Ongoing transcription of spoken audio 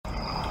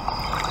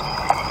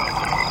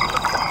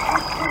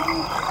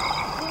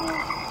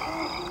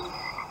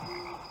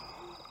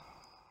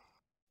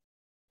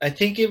I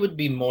think it would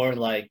be more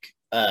like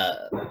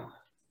like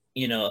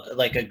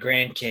a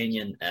Grand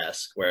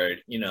Canyon-esque where,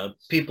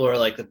 people are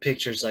like the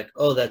pictures like,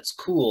 oh, that's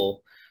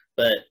cool.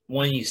 But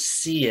when you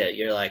see it,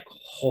 you're like,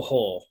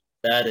 oh,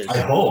 that I is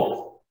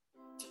hope.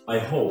 I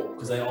hope,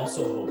 because I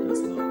also hope it's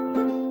not.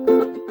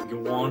 We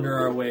can wander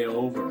our way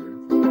over,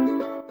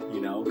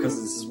 because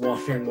this is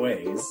Wandering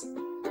Ways.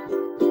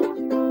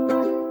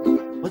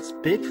 What's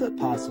Bigfoot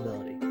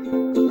possibility?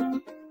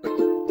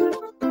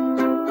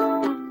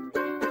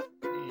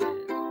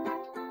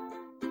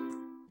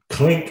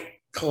 Clink.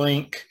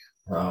 clink,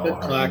 Oh, click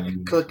clack,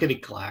 clickety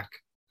clack.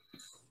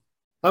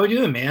 How we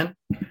doing, man?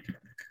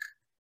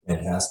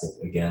 fantastic.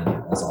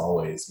 Again, as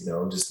always,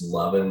 just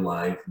loving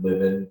life,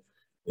 living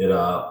it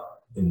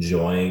up,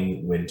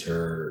 enjoying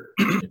winter,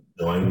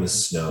 enjoying the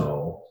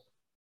snow,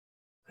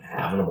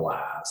 having a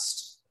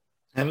blast.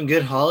 Having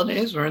good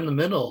holidays. We're in the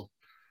middle.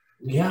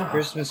 Yeah.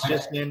 Christmas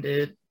just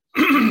ended.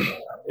 New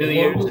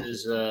Year's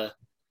is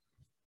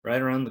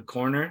right around the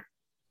corner.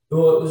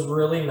 Well, it was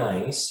really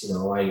nice.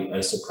 I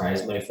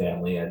surprised my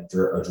family. I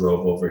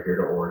drove over here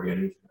to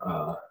Oregon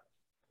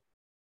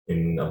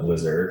in a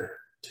blizzard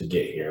to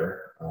get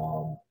here,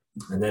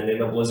 and then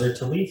in a blizzard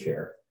to leave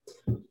here.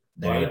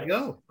 There you But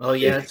go. Oh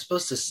yeah, it's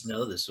supposed to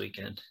snow this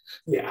weekend.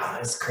 yeah,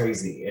 it's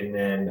crazy. And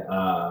then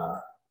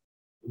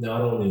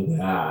not only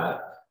that,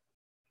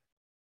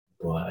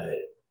 but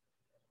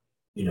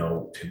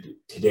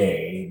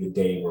today, the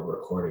day we're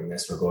recording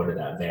this, we're going to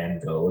that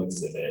Van Gogh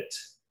exhibit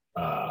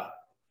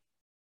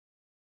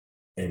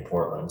in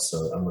Portland. So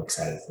I'm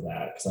excited for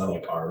that because I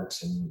like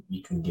art, and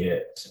you can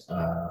get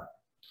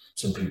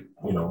some people.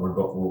 We're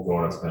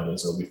going as a family,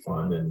 so it'll be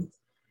fun, and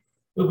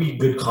it'll be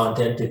good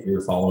content if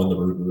you're following the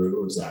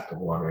Rougarou or Zach of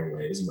Wandering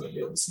Ways. You might be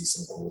able to see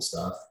some cool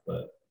stuff.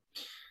 But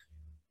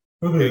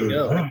there you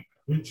go.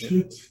 It's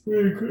a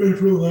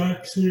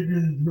relaxing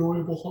and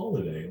enjoyable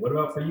holiday. What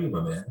about for you,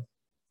 my man?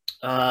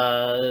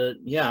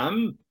 Yeah,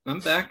 I'm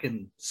back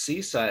in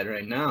Seaside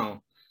right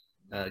now.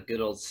 Good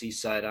old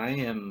Seaside.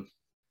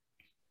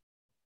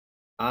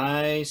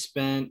 I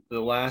spent the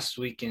last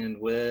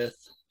weekend with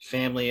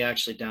family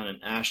actually down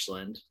in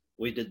Ashland.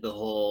 We did the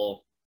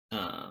whole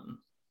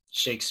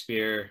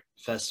Shakespeare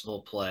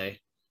festival play.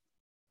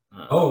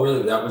 Oh,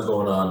 really? That was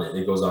going on.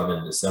 It goes on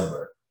in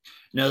December.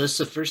 No, this is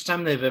the first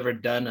time they've ever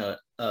done a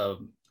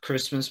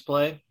Christmas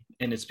play,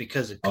 and it's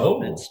because of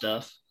COVID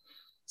stuff.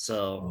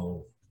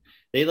 So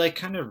they like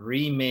kind of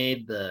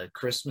remade the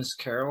Christmas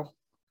Carol.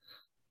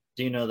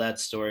 Do you know that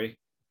story?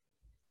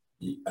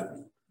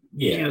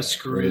 Yeah.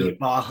 Scrooge,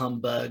 bah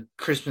humbug,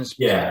 Christmas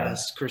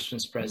past,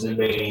 Christmas present,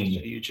 Christmas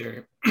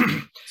future.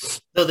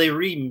 So they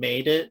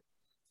remade it,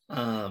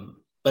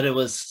 but it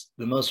was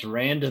the most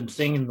random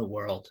thing in the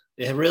world.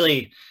 They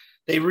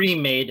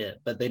remade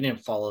it, but they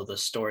didn't follow the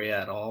story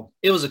at all.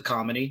 It was a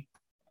comedy,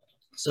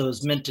 so it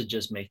was meant to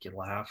just make you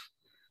laugh.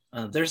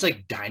 There's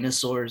like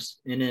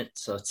dinosaurs in it,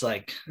 so it's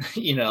like,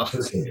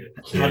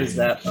 how does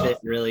that fit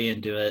really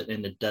into it?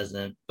 And it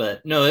doesn't.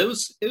 But no, it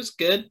was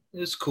good. It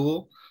was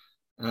cool.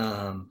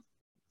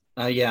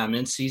 Yeah, I'm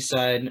in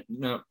Seaside.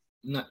 No,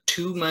 not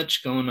too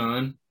much going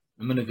on.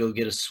 I'm gonna go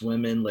get a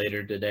swim in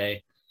later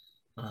today.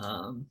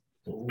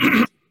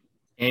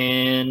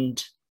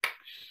 And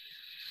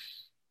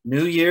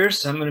New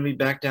Year's, I'm gonna be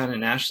back down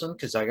in Ashland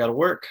because I gotta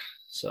work.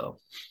 So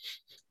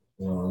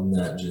well,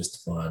 not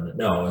just fun.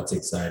 No, it's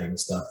exciting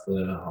stuff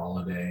for the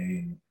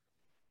holiday.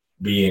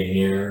 Being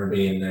here,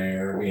 being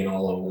there, being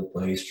all over the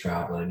place,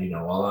 traveling.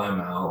 While I'm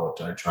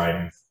out, I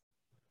try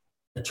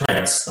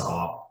to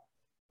stop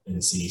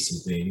and see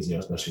some things.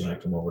 Especially when I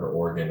come over to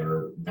Oregon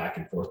or back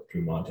and forth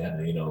between Montana.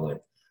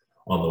 Like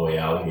on the way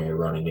out here,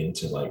 running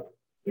into like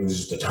it was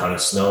just a ton of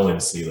snow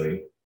in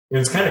Sealy.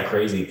 It's kind of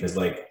crazy because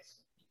like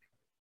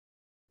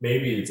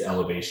maybe it's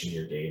elevation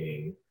you're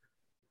gaining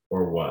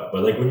or what,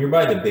 but like when you're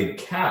by the Big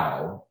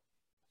Cow,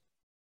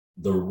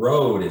 the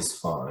road is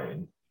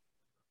fine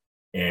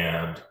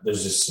and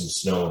there's just some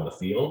snow in the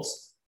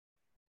fields.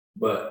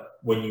 But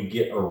when you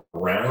get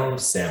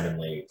around Salmon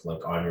Lake,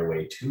 like on your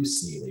way to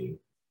Sealy,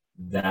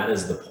 that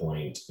is the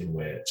point in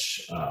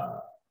which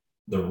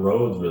the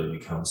road really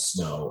becomes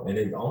snow, and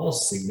it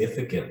almost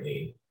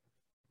significantly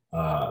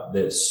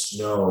that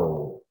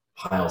snow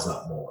piles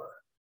up more.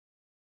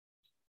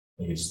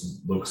 Like it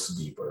just looks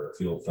deeper,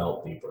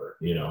 felt deeper,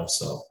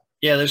 So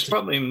yeah, there's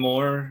probably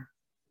more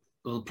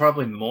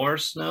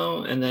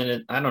snow, and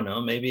then I don't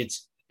know, maybe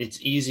it's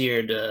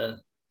easier to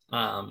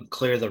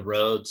clear the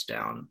roads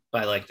down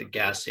by like the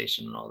gas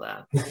station and all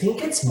that. I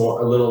think it's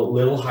more a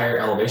little higher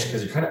elevation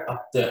because you're kind of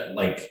up the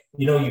like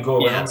you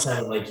go around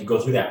Salmon Lake, you go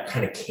through that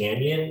kind of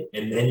canyon,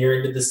 and then you're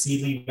into the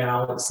Sealy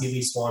Valley,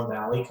 Sealy Swan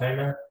Valley kind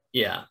of.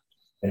 Yeah.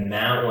 And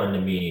that one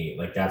to me,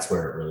 like that's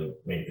where it really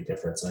made the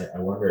difference. I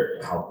wonder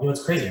how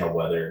it's crazy how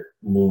weather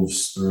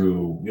moves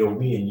through.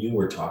 Me and you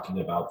were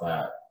talking about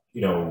that,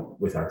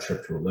 with our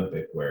trip to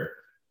Olympic, where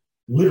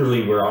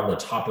literally we're on the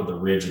top of the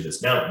ridge of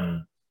this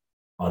mountain.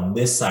 On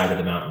this side of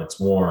the mountain, it's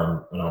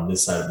warm, and on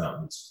this side of the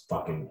mountain, it's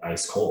fucking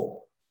ice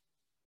cold.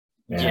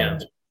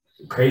 And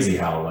crazy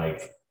how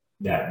like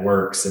that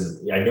works.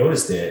 And I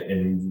noticed it,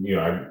 and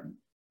I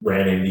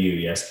ran into you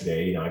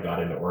yesterday. I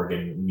got into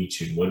Oregon, meet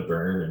you in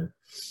Woodburn, and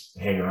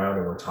hang around,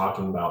 and we're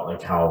talking about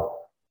like how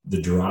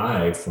the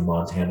drive from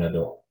Montana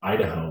to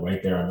Idaho,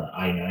 right there on the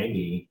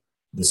I-90,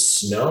 the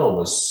snow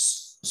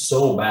was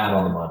so bad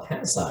on the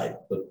Montana side,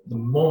 but the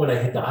moment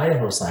I hit the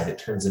Idaho side, it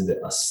turns into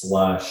a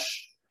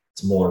slush.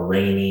 It's more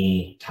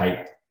rainy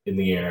type in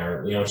the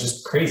air. It's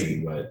just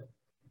crazy what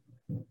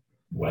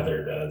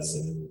weather does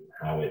and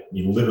how it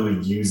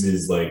literally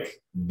uses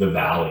like the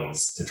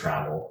valleys to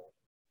travel.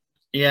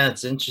 Yeah,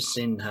 it's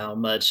interesting how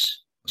much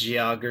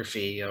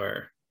geography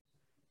or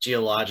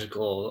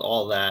geological,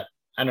 all that.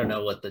 I don't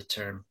know what the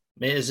term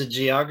is. It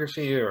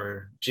geography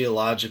or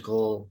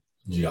geological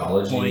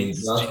geology,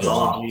 points,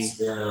 geology.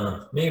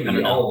 Yeah,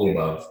 maybe all of the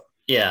above.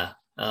 Yeah,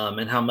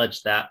 and how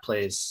much that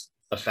plays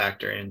a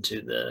factor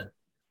into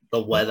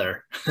the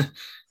weather.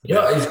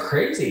 It's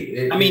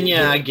crazy.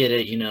 I get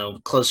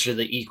it. Closer to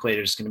the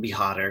equator is going to be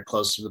hotter.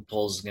 Closer to the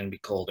poles is going to be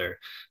colder.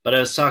 But I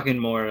was talking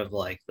more of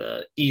like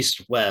the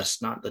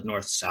east-west, not the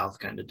north-south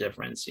kind of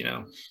difference.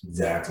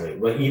 Exactly.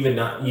 Like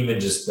not even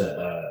just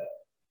the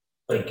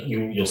like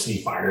you'll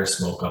see fire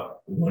smoke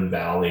up one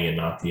valley and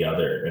not the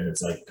other, and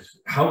it's like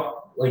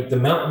how like the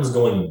mountain's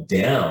going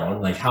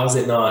down. Like how's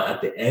it not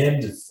at the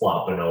end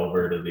flopping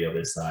over to the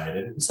other side?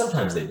 And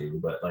sometimes they do,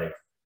 but like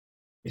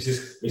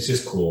it's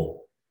just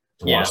cool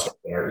to watch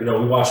there.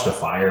 We watched a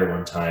fire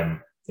one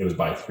time. It was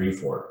by Three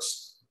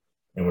Forks,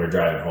 and we were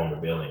driving home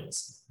to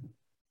Billings,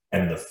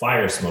 and the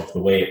fire smoke,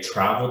 the way it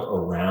traveled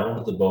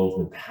around the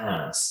Bozeman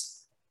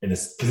Pass, and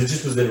it's because it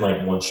just was in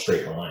like one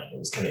straight line. It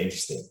was kind of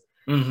interesting.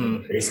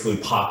 Mm-hmm. It basically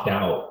popped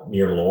out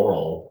near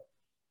Laurel,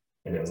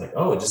 and it was like,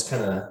 oh, it just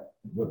kind of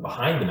went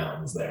behind the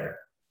mountains there.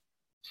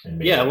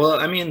 Well,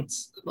 I mean,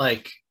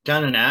 like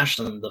down in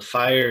Ashland, the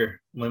fire,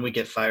 when we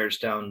get fires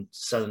down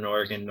Southern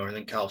Oregon,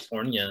 Northern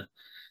California,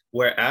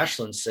 where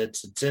Ashland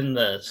sits, it's in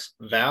the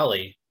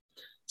valley.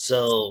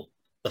 So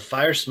the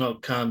fire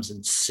smoke comes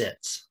and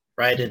sits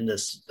right in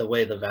the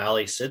way the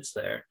valley sits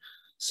there.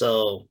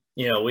 So,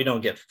 we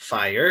don't get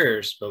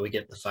fires, but we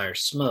get the fire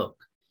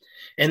smoke.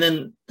 And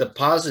then the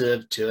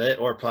positive to it,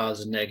 or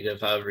positive,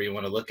 negative, however you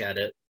want to look at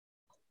it,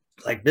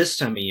 like this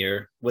time of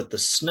year with the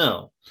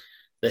snow,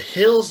 the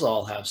hills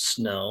all have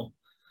snow,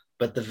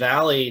 but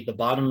the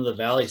bottom of the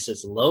valley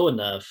sits low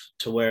enough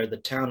to where the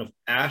town of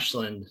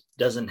Ashland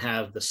doesn't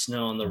have the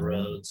snow on the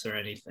roads or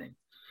anything.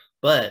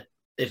 But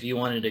if you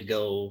wanted to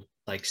go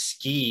like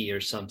ski or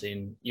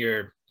something,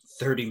 you're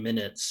 30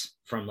 minutes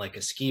from like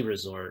a ski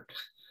resort,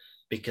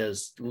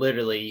 because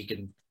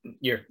literally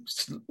you're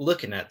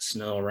looking at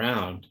snow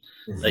around,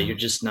 but you're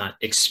just not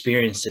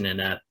experiencing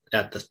it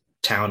at the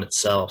town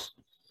itself.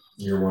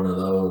 You're one of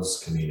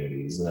those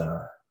communities.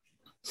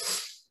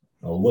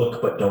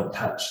 Look but don't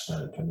touch.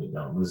 No,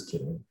 I'm just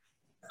kidding.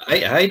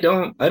 I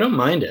don't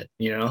mind it.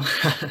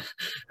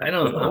 I'm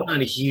not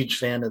a huge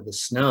fan of the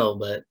snow,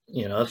 but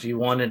if you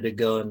wanted to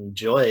go and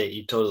enjoy it,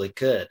 you totally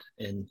could.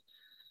 And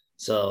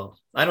so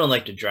I don't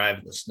like to drive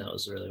in the snow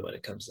is really what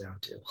it comes down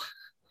to.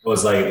 Well,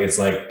 it's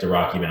like the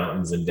Rocky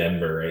Mountains in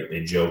Denver, right?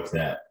 They joke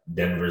that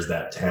Denver's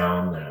that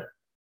town that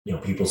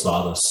people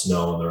saw the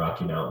snow in the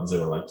Rocky Mountains. They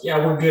were like,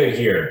 "Yeah, we're good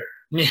here."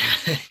 Yeah.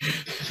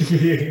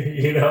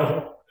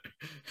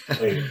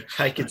 Like,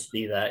 I could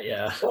see that.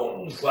 Yeah.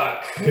 Oh,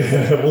 fuck.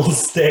 We'll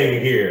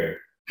stay here.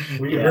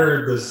 We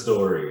heard the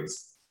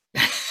stories.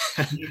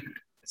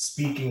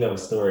 Speaking of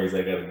stories,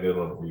 I got a good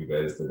one for you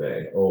guys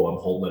today. Oh, I'm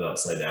holding it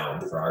upside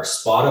down for our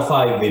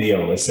Spotify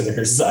video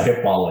listeners. I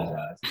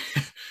apologize.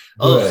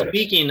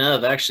 Speaking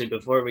of, actually,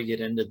 before we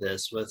get into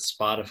this with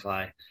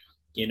Spotify,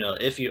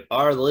 if you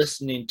are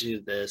listening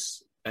to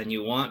this and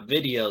you want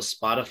video,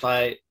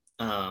 Spotify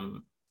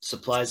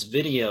supplies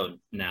video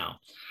now.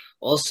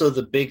 Also,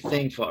 the big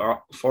thing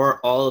for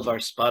all of our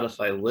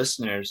Spotify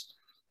listeners,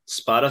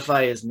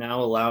 Spotify is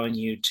now allowing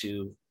you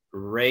to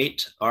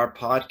rate our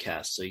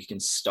podcast. So you can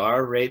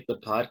star rate the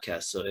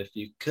podcast. So if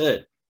you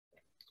could,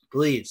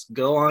 please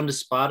go on to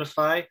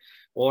Spotify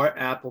or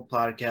Apple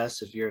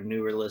Podcasts. If you're a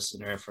newer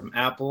listener from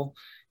Apple,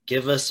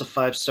 give us a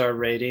 5-star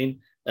rating.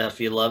 If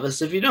you love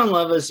us, if you don't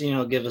love us,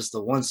 give us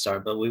the 1-star,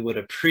 but we would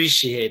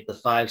appreciate the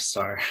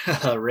 5-star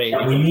rating.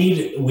 Yeah,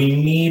 we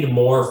need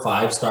more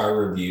 5-star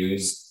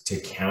reviews to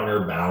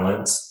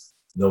counterbalance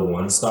the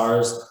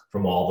 1-stars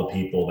from all the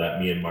people that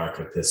me and Mark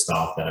have pissed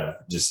off that have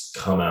just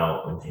come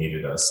out and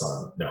hated us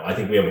on. No, I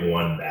think we have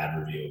one bad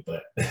review,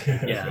 but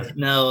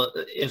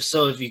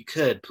if you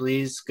could,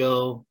 please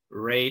go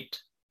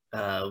rate,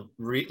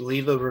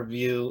 leave a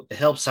review. It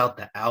helps out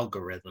the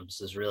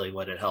algorithms is really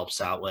what it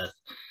helps out with.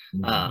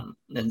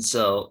 And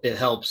so it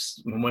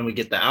helps when we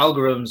get the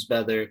algorithms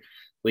better,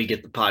 we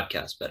get the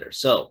podcast better.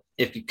 So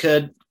if you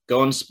could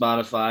go on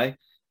Spotify,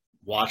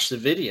 watch the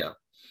video,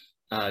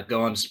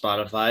 go on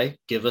Spotify,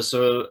 give us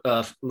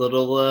a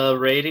little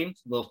rating,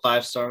 a little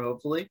 5-star,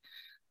 hopefully.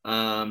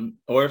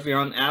 Or if you're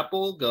on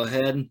Apple, go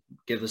ahead and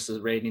give us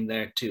a rating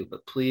there too.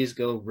 But please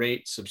go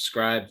rate,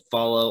 subscribe,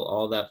 follow,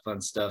 all that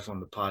fun stuff on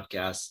the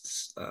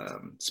podcasts,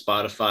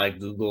 Spotify,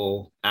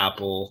 Google,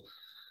 Apple,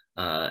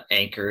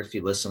 Anchor, if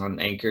you listen on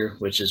Anchor,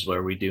 which is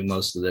where we do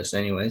most of this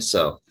anyway.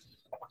 So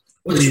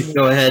please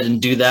go ahead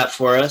and do that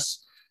for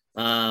us.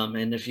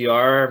 And if you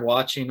are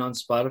watching on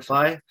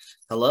Spotify,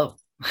 hello.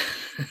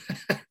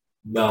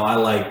 No, I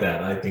like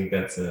that. I think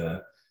that's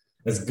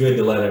good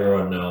to let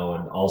everyone know.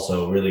 And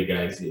also, really,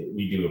 guys,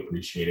 we do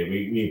appreciate it.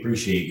 We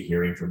appreciate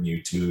hearing from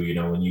you too. You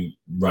know, when you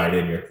write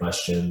in your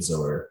questions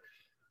or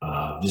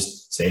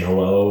just say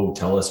hello,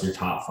 tell us your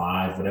top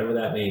 5, whatever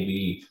that may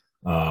be.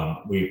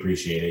 We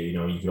appreciate it. You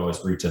know, you can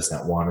always reach us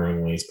at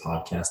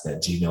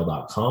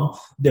wanderingwayspodcast@gmail.com,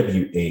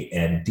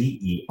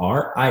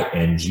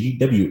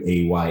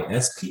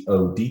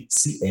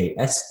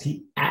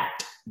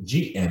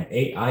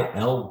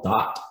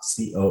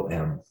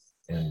 WANDERYWAYSPODCAST@gmail.com.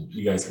 And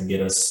you guys can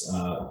get us,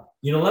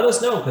 let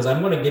us know, because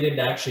I'm going to get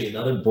into actually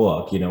another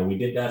book. You know, we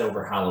did that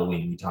over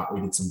Halloween.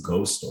 We did some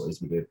ghost stories.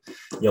 We did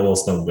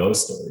Yellowstone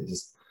ghost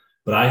stories.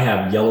 But I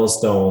have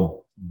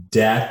Yellowstone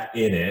Death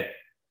in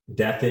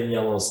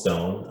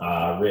Yellowstone,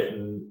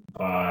 written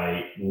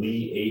by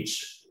Lee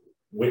H.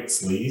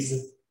 Witzlesey,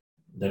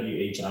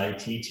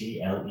 Whittlesey.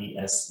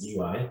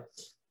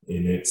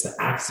 And it's the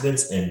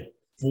accidents and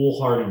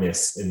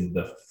foolhardiness in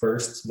the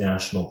First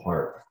National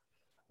Park.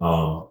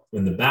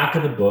 In the back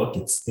of the book,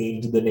 it's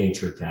themed to the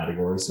nature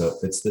category, so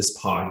it fits this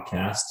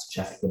podcast.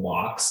 Check the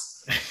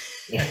box.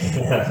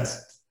 And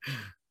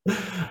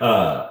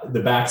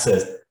the back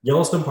says,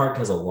 Yellowstone Park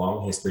has a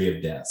long history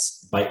of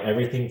deaths by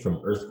everything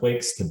from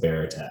earthquakes to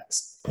bear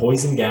attacks,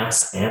 poison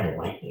gas, and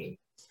lightning.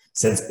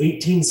 Since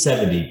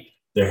 1870,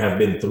 there have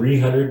been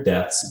 300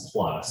 deaths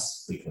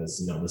plus,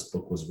 because, this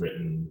book was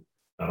written,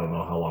 I don't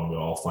know how long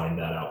ago. I'll find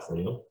that out for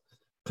you,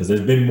 because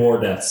there's been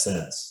more deaths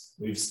since.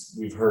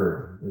 We've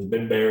heard there's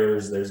been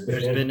bears. There's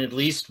been at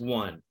least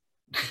one.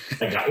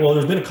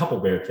 There's been a couple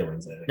bear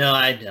killings. I think. No,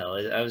 I know.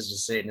 I was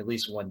just saying at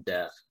least one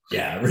death.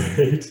 Yeah,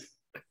 right.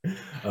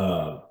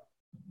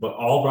 But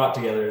all brought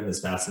together in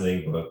this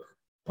fascinating book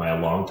by a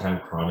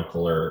longtime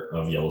chronicler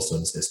of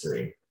Yellowstone's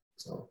history.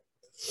 So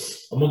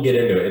I'm gonna get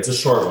into it. It's a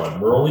short one.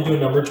 We're only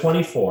doing number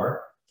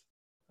 24,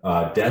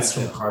 deaths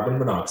from carbon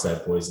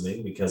monoxide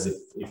poisoning, because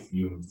if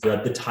you've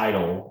read the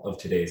title of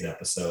today's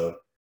episode,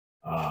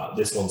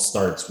 this one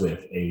starts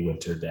with a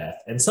winter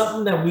death, and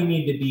something that we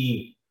need to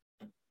be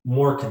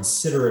more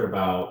considerate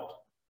about,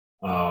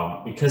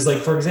 because, like,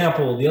 for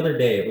example, the other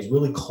day it was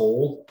really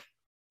cold.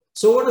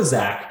 So what does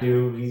Zach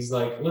do? He's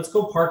like, let's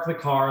go park the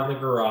car in the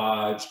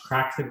garage,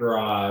 crack the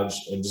garage,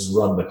 and just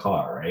run the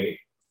car, right?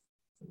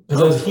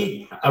 Because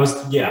I was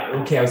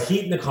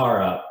heating the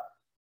car up,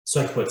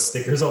 so I could put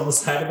stickers on the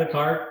side of the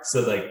car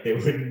so like they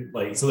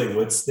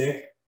would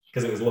stick,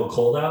 because it was a little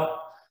cold out.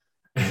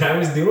 And I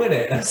was doing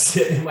it. I was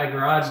sitting in my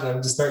garage, and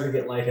I'm just starting to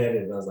get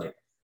lightheaded. And I was like,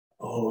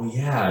 oh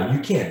yeah, you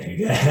can't do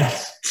that.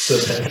 So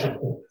then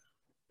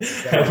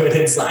I went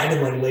inside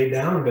and laid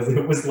down, because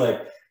it was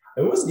I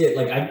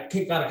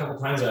kicked out a couple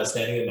times when I was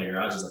standing in my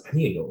garage. I was like, I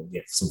need to go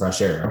get some fresh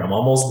air. Like, I'm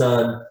almost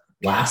done.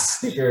 Last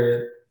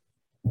sticker.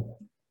 I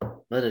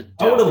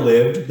would have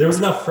lived. There was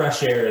enough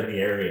fresh air in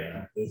the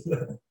area.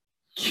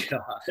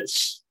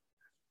 Gosh.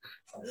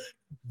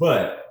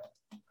 But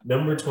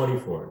number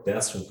 24,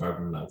 deaths from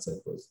carbon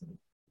monoxide poisoning.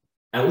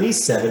 At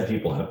least 7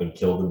 people have been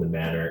killed in this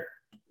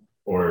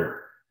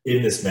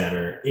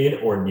manner in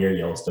or near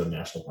Yellowstone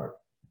National Park.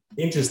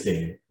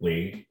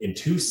 Interestingly, in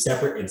 2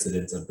 separate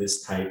incidents of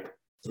this type,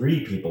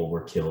 3 people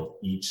were killed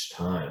each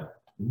time.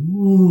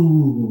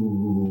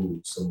 Ooh,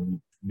 some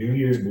New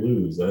Year's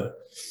blues, huh?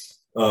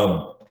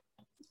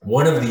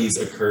 One of these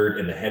occurred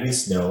in the heavy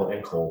snow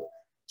and cold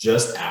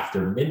just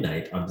after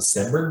midnight on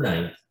December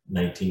 9th,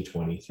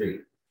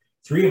 1923.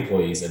 3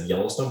 employees of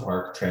Yellowstone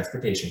Park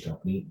Transportation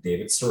Company,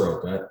 David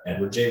Soroka,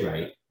 Edward J.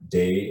 Wright,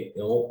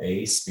 Dale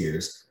A.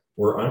 Spears,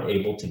 were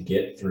unable to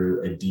get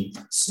through a deep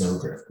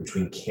snowdrift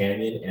between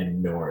Canyon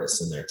and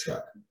Norris in their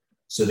truck.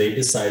 So they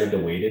decided to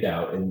wait it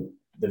out in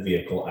the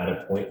vehicle at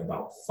a point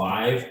about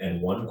 5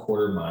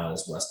 1/4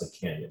 miles west of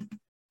Canyon.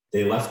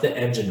 They left the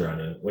engine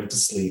running, went to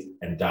sleep,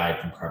 and died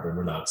from carbon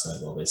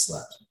monoxide while they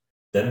slept.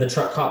 Then the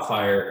truck caught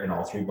fire, and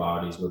all 3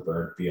 bodies were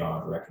burned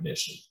beyond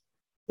recognition.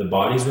 The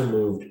bodies were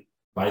moved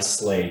by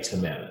sleigh to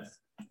Mammoth.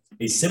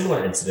 A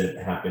similar incident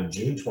happened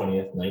June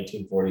 20th,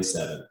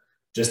 1947,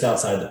 just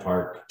outside the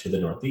park to the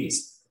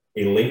northeast.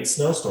 A late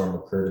snowstorm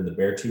occurred in the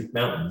Beartooth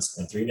Mountains,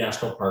 and 3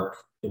 national park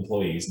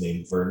employees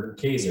named Vernon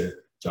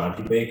Kaiser, John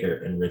P.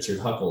 Baker, and Richard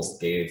Huckles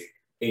gave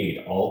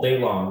aid all day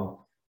long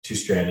to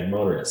stranded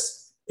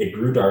motorists. It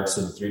grew dark,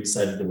 so the 3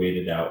 decided to wait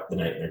it out the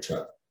night in their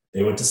truck.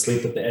 They went to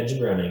sleep with the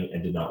engine running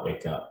and did not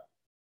wake up.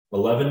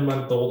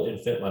 11-month-old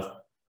infant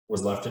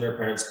was left in her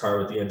parents' car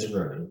with the engine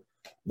running.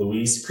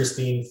 Louise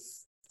Christine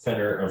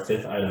Fenner of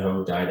 5th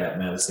Idaho died at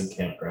Madison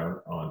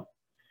Campground on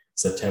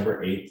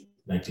September 8th,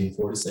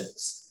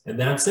 1946. And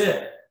that's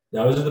it.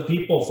 Those are the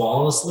people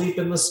falling asleep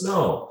in the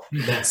snow.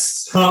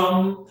 That's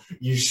something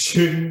you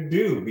shouldn't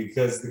do,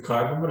 because the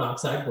carbon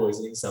monoxide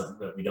poisoning is something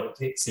that we don't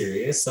take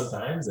serious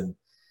sometimes. And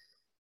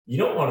you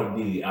don't want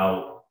to be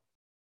out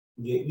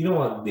you don't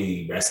want to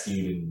be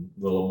rescued in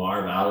the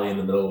Lamar Valley in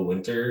the middle of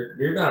winter.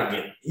 You're not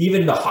getting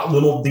even the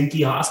little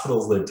dinky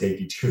hospitals that take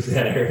you to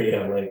that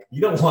area. Like,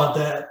 you don't want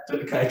that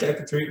type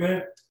of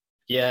treatment.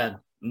 Yeah,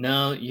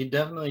 no, you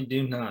definitely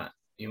do not.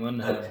 You want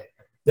to have.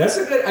 That's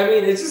a good. I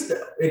mean, it's just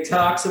it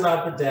talks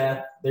about the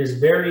death. There's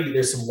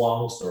some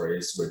long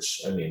stories,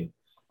 which I mean,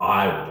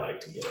 I would like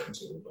to get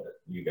into, but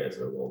you guys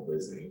are a little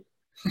busy.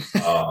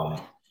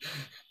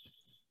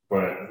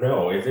 But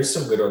no, there's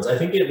some good ones. I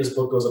think this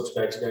book goes up to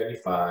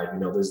 1995. You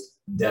know, there's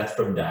Death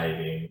from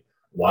Diving,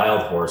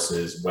 Wild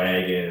Horses,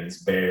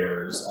 Wagons,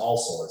 Bears, all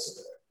sorts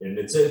of it. And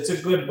it's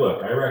a good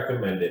book. I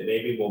recommend it.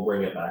 Maybe we'll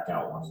bring it back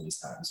out one of these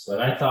times.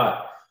 But I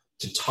thought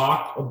to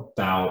talk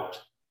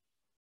about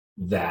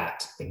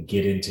that and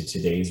get into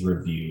today's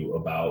review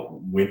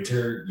about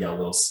Winter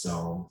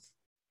Yellowstone,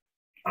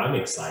 I'm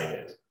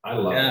excited. I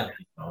love it.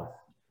 You know?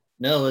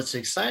 No, what's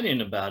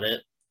exciting about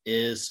it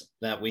is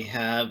that we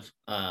have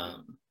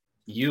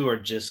you are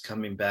just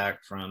coming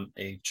back from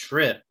a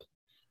trip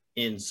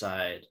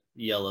inside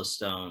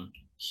Yellowstone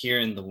here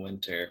in the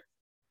winter,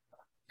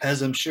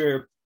 as I'm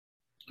sure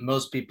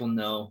most people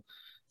know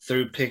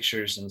through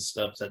pictures and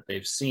stuff that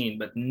they've seen,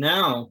 but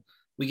now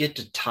we get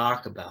to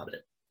talk about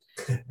it.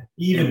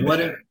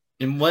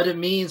 And what it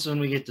means when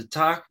we get to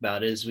talk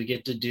about it is we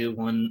get to do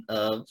one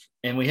of,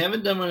 and we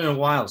haven't done one in a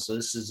while, so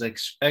this is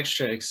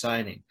extra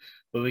exciting,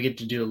 but we get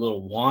to do a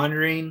little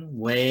Wandering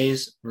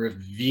Ways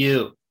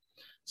review.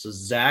 So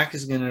Zach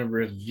is going to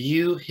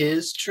review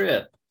his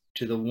trip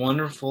to the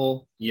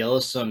wonderful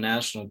Yellowstone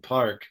National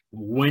Park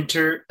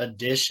Winter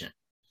Edition.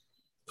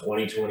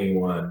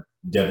 2021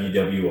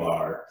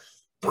 WWR,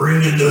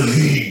 bringing the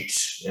heat.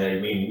 I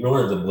mean,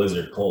 nor the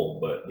blizzard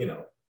cold, but you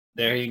know.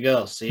 There you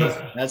go. See,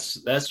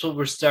 that's what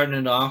we're starting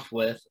it off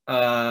with.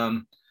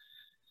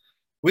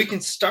 We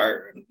can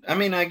start. I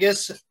mean, I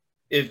guess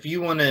if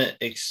you want to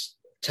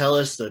tell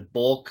us the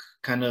bulk,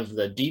 kind of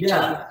the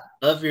detail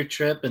of your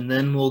trip, and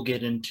then we'll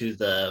get into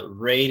the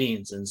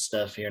ratings and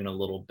stuff here in a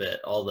little bit,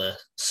 all the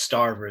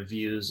star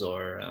reviews,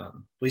 or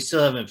we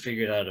still haven't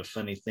figured out a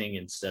funny thing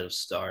instead of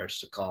stars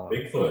to call them.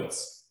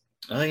 Bigfoots.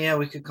 Oh yeah,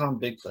 we could call them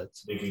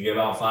Bigfoots. We could give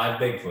out 5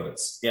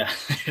 Bigfoots. Yeah.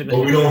 But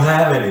we don't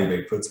have any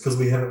Bigfoots because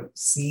we haven't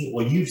seen,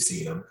 well, you've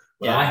seen them,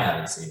 but I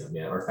haven't seen them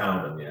yet or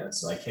found them yet.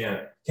 So I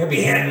can't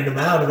be handing them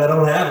out if I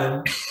don't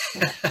have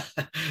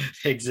them.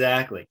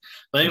 Exactly.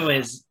 But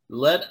anyways,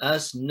 let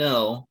us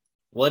know,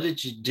 what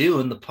did you do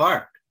in the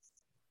park?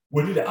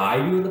 What did I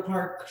do in the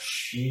park?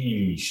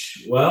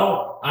 Sheesh.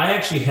 Well, I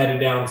actually headed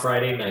down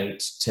Friday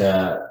night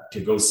to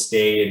go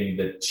stay in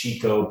the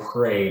Chico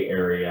Prey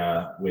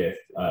area with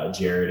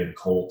Jared and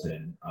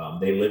Colton.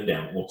 They live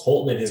down. Well,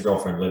 Colton and his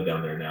girlfriend live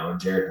down there now, and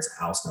Jared has a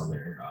house down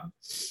there.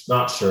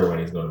 Not sure when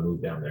he's going to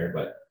move down there,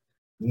 but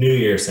New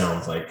Year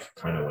sounds like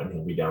kind of when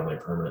he'll be down there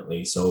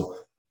permanently. So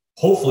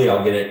hopefully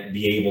I'll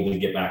be able to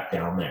get back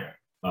down there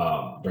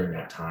during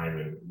that time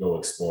and go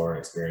explore and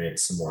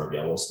experience some more of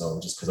Yellowstone,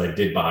 just because I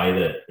did buy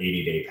the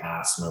 80-day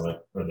pass,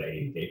 the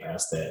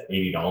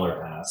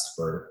 $80 pass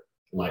for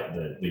like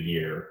the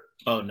year.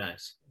 Oh,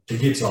 nice. To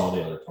get to all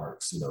the other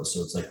parks, you know.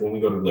 So it's like when we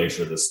go to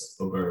Glacier,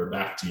 or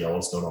back to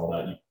Yellowstone, all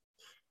that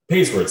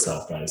pays for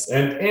itself, guys.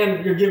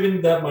 And you're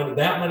giving that money.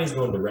 That money's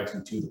going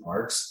directly to the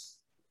parks.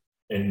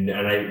 And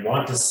I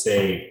want to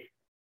say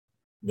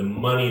the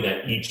money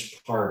that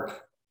each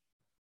park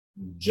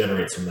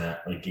generates from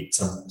that, like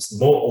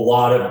a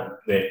lot of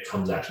it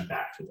comes actually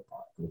back to the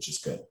park, which is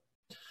good.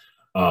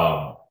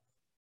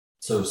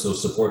 So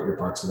support your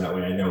parks in that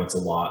way. I know it's a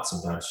lot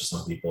sometimes for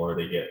some people, or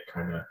they get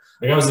kind of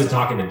like, I was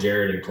talking to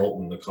Jared and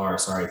Colton in the car,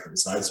 sorry for the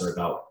side story,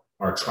 about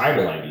our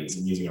tribal IDs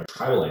and using our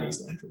tribal IDs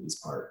to enter these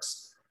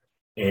parks.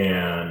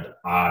 And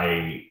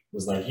I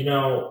was like, you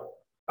know,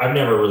 I've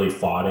never really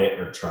fought it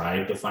or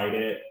tried to fight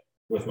it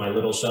with my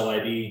little shell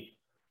ID.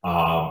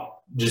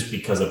 Just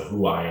because of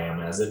who I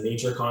am as a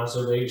nature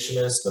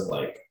conservationist, of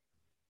like,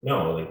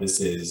 no, like this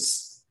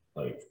is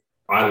like,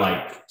 I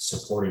like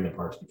supporting the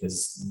parks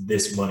because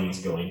this money is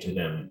going to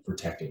them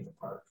protecting the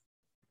park.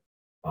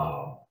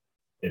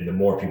 And the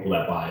more people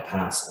that buy a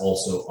pass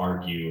also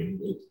argue,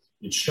 and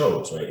it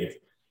shows, right? If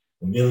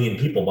 1 million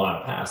people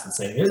bought a pass, and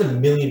saying there's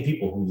 1 million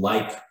people who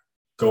like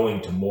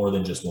going to more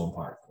than just one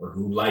park, or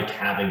who like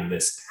having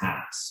this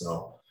pass.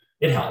 So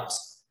it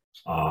helps.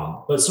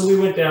 But so we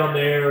went down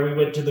there, we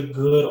went to the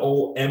good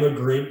old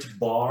Emigrant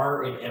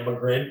bar in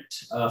Emigrant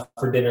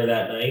for dinner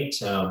that night.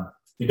 If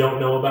you don't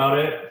know about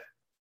it,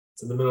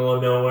 it's in the middle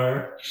of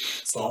nowhere.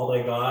 That's all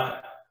they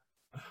got.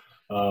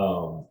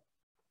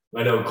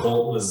 I know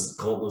Colton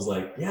was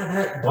like, yeah,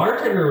 that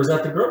bartender was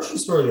at the grocery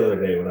store the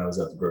other day when I was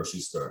at the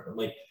grocery store. I'm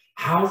like,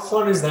 how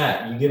fun is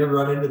that? You get to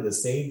run into the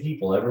same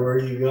people everywhere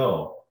you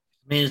go.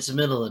 I mean, it's the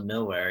middle of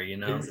nowhere, you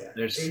know.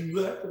 Exactly.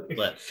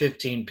 There's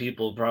 15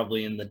 people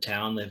probably in the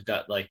town. They've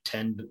got like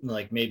 10,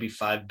 like maybe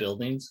 5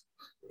 buildings.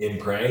 In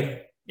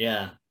Prey?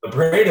 Yeah. But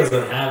Prey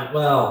doesn't have,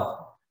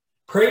 well,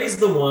 Prey's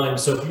the one.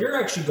 So if you're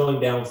actually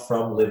going down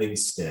from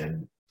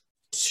Livingston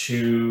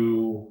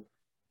to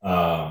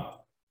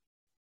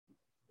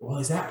well,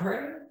 is that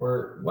Prairie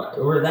or what?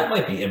 Or that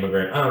might be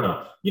Immigrant. I don't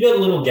know. You know the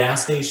little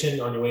gas station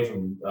on your way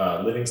from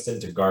Livingston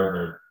to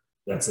Gardner.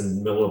 That's in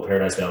the middle of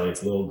Paradise Valley.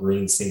 It's a little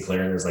green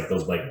Sinclair, and there's like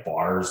those like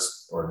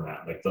bars or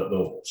not, like the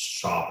little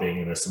shopping,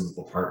 and there's some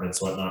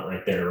apartments, whatnot,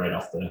 right there, right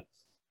off the.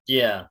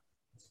 Yeah.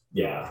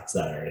 Yeah, it's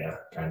that area,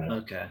 kind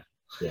of. Okay.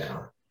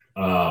 Yeah.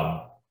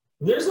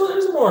 There's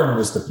more than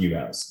just a few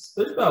houses.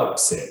 There's about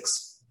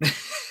 6.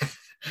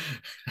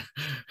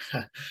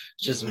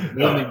 Just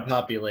booming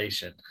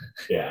population.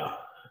 Yeah.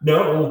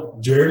 No,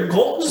 Jared and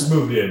Colton just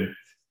moved in.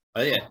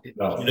 Oh yeah.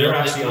 No, they're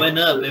actually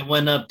it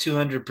went up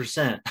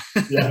 200%.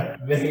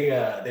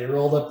 Yeah, they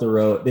rolled up the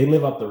road. They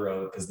live up the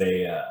road because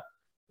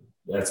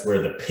that's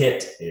where the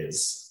pit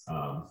is.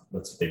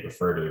 That's what they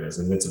refer to it as,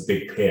 and it's a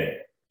big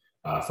pit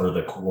for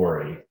the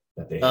quarry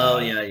that they. Oh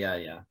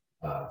yeah.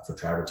 For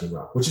Travertine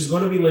Rock, which is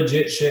going to be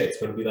legit shit. It's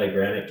going to be like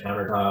granite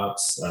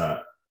countertops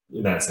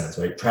in that sense,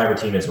 right?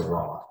 Travertine is a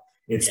rock.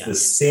 It's the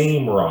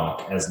same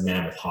rock as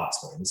Mammoth Hot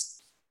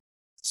Springs.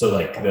 So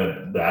like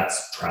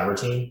that's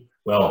Travertine.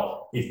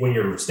 Well, when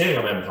you're standing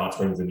on Mammoth Hot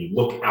Springs and you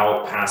look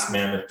out past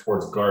Mammoth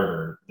towards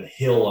Gardner, the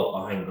hill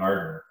up behind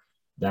Gardner,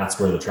 that's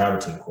where the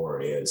Travertine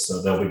quarry is.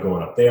 So they'll be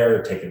going up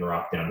there, taking the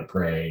rock down to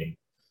Prairie,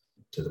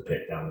 to the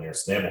pit down there.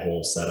 So they have a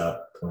whole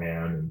setup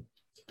plan.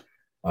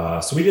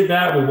 So we did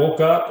that. We woke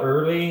up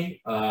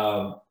early,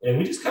 and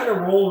we just kind of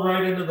rolled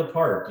right into the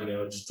park. You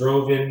know, just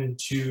drove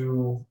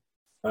into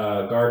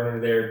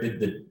Gardner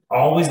there.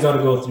 Always got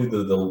to go through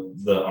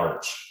the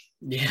arch.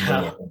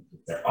 Yeah.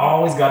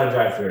 Always got to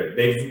drive through it.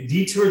 They've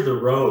detoured the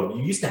road.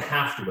 You used to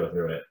have to go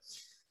through it.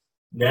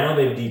 Now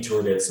they've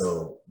detoured it.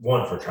 So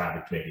 1, for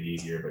traffic to make it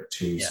easier, but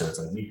 2, so it's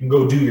like you can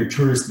go do your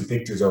touristy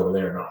pictures over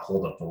there and not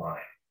hold up the line.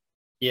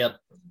 Yep.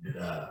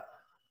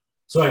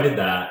 So I did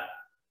that.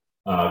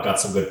 Got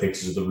some good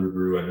pictures of the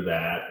Rougarou under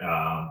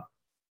that.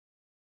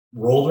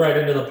 Rolled right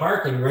into the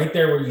park, and right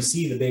there where you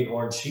see the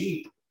bighorn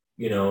sheep,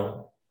 you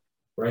know,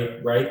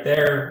 right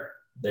there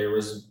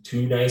was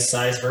 2 nice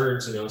sized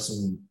herds, you know,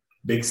 some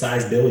big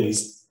sized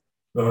billies.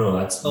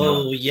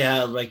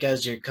 Yeah, like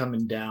as you're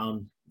coming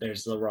down,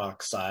 there's the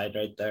rock side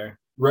right there.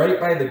 Right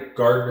by the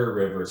Gardner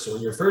River. So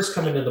when you're first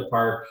coming to the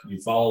park,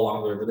 you follow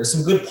along the river. There's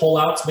some good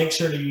pullouts. Make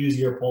sure to use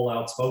your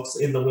pullouts, folks,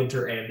 in the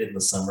winter and in the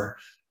summer.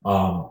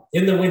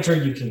 In the winter,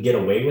 you can get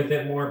away with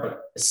it more,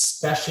 but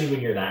especially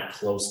when you're that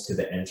close to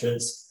the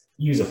entrance,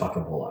 use a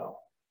fucking pullout.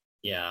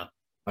 Yeah.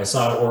 I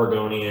saw an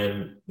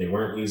Oregonian. They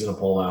weren't using a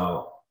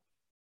pullout,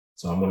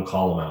 so I'm going to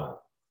call them out.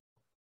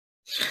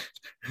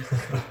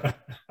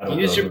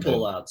 Use your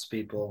pullouts,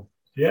 people.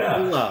 Yeah.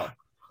 Pull out.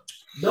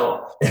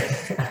 No.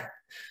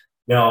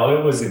 No,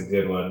 it was a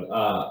good one.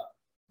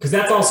 Because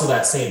that's also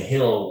that same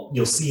hill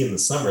you'll see in the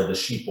summer. The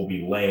sheep will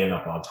be laying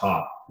up on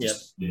top,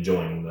 just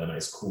enjoying the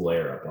nice cool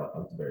air up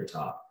at the very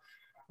top.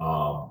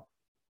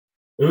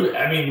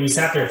 We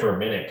sat there for a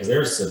minute because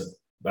there's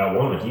about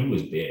one. He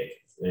was big.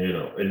 You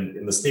know,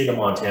 in the state of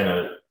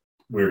Montana,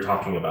 we were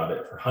talking about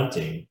it for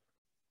hunting.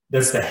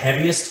 That's the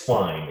heaviest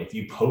fine if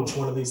you poach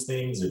one of these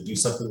things or do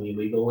something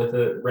illegal with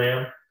a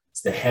ram.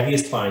 It's the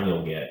heaviest fine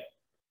you'll get.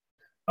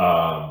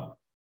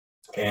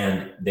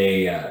 And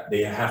they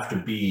have to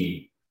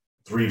be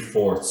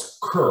 3/4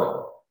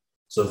 curl.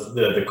 So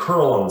the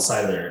curl on the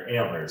side of their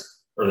antlers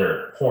or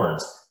their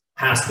horns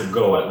has to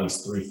go at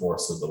least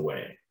 3/4 of the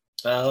way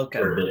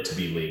for it to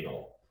be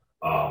legal.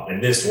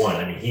 And this one,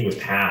 I mean, he was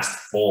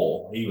past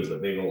full. He was a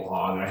big old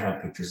hog. I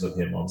have pictures of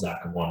him on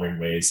Zach of Wandering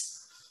Ways,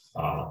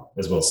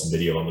 as well as some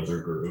video on the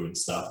Rougarou and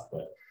stuff.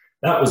 But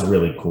that was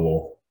really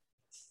cool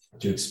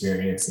to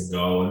experience and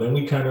go. And then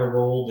we kind of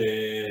rolled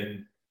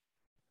in,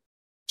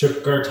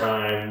 took our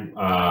time.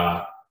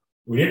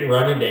 We didn't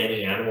run into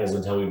any animals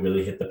until we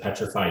really hit the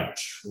petrified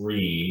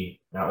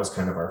tree. That was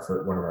kind of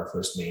one of our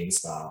first main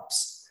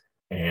stops.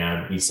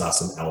 And we saw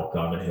some elk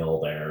on the hill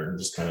there and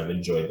just kind of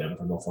enjoyed them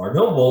from afar.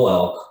 No bull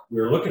elk.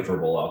 We were looking for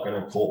bull elk. I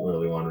know Colton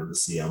really wanted to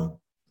see them.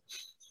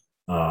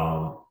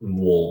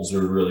 Wolves. We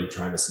were really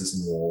trying to see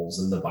some wolves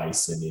and the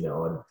bison, you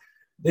know. And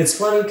it's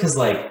funny because,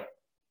 like,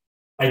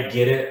 I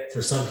get it.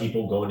 For some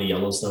people going to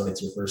Yellowstone,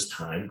 it's your first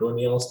time going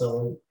to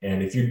Yellowstone.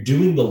 And if you're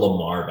doing the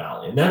Lamar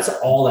Valley, and that's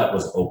all that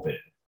was open,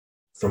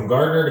 from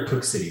Gardner to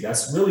Cook City,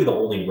 that's really the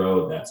only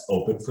road that's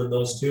open for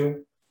those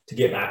two to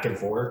get back and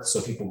forth.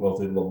 So people go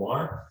through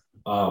Lamar.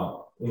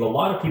 And a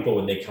lot of people,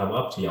 when they come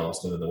up to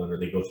Yellowstone in the winter,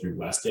 they go through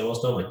West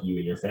Yellowstone like you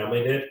and your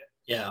family did.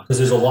 Yeah. Because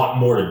there's a lot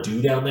more to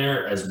do down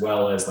there, as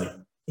well as like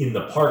in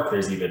the park,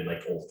 there's even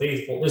like Old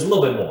Faithful. There's a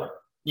little bit more.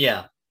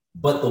 Yeah.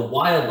 But the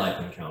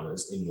wildlife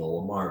encounters in the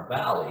Lamar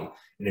Valley,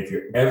 and if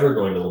you're ever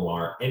going to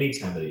Lamar any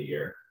time of the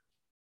year,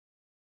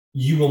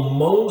 you will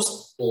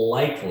most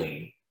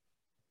likely,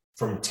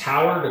 from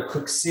Tower to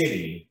Cook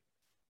City,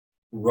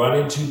 run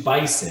into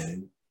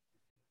bison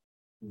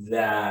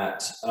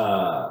that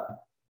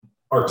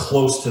are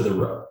close to the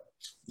road.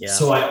 Yeah.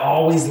 So I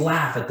always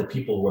laugh at the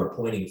people who are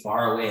pointing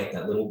far away at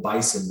that little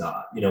bison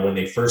dot. You know, when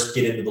they first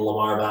get into the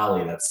Lamar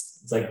Valley,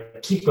 it's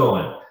like, keep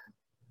going.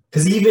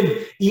 Because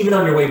even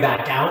on your way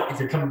back out, if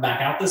you're coming back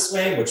out this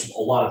way, which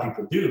a lot of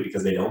people do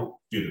because they don't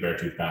do the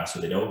Beartooth Pass or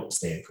they don't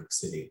stay in Cook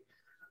City,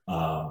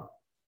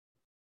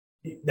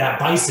 that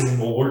bison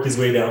will work his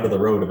way down to the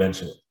road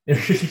eventually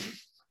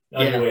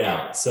on your way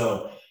out.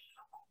 So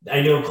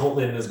I know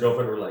Colton and his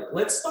girlfriend were like,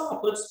 let's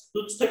stop, let's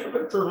take a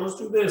picture, let's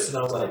do this. And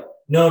I was like,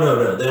 no,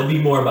 there'll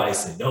be more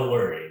bison. Don't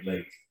worry.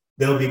 Like,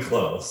 they'll be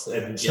close.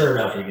 And sure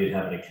enough, we did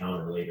have an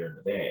encounter later in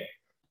the day.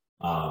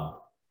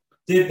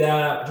 Did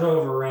that,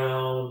 drove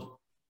around,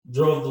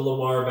 drove the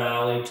Lamar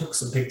Valley, took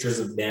some pictures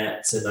of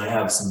nets, and I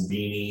have some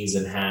beanies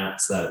and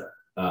hats that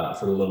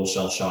for the Little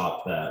Shell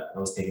shop that I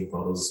was taking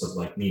photos of,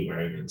 like me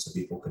wearing them so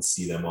people could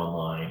see them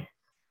online,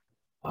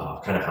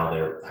 kind of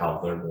how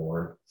they're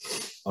worn.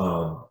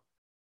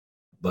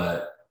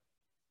 But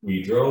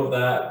we drove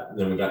that,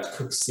 then we got to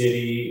Cook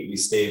City.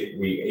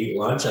 We ate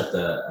lunch at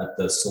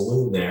the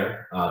saloon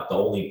there, the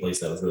only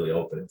place that was really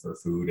open for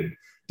food, and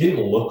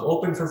didn't look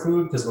open for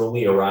food because when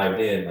we arrived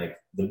in, like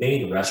the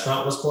main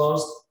restaurant was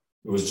closed.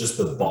 It was just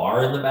the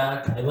bar in the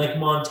back, and like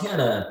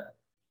Montana,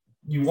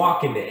 you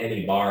walk into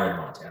any bar in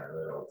Montana,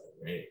 they're open,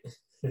 right?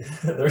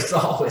 There's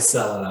always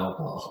selling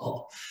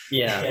alcohol.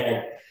 Yeah.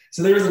 And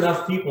so there was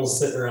enough people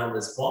sitting around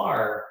this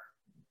bar,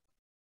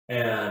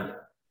 and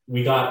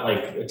we got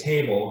like a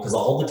table because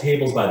all the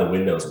tables by the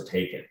windows were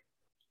taken,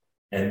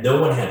 and no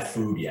one had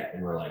food yet.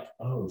 And we're like,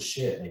 oh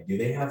shit, like, do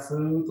they have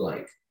food?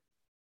 Like,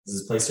 does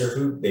this place serve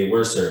food? They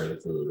were serving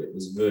food. It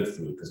was good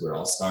food because we're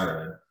all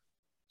starving.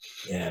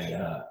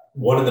 And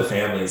one of the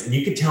families, and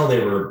you could tell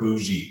they were a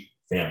bougie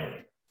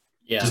family,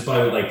 just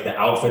by like the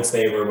outfits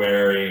they were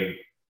wearing,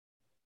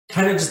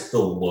 kind of just the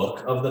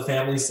look of the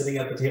family sitting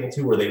at the table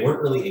too, where they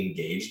weren't really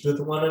engaged with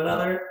one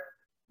another.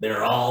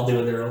 They're all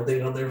doing their own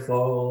thing on their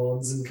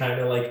phones and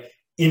kind of like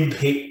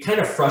kind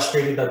of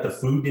frustrated that the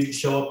food didn't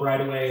show up right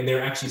away. And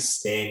they're actually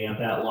staying at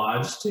that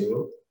lodge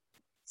too.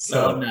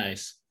 So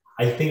nice.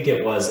 I think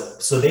it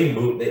was, so they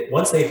moved,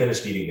 once they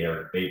finished eating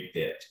there, they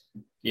dipped.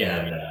 Yeah.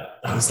 And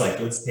I was like,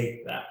 let's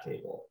take that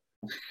table.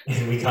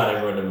 And we got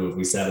everyone to move.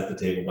 We sat at the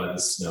table by the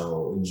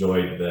snow,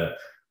 enjoyed the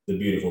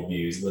beautiful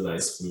views, the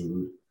nice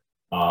food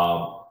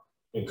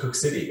in Cook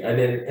City. And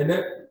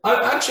then I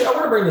want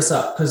to bring this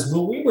up because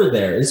when we were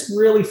there, this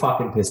really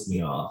fucking pissed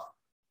me off.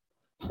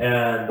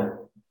 And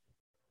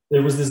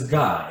there was this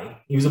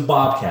guy, he was a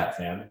Bobcat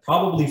fan,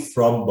 probably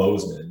from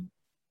Bozeman,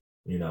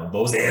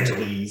 Bose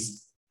Angeles.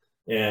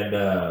 And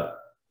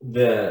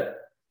the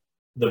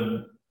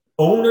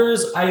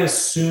owners, I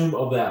assume,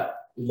 of that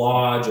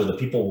lodge, or the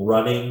people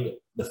running,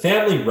 the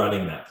family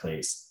running that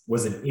place,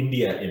 was an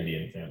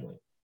Indian family.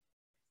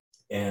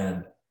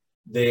 And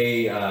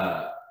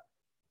they're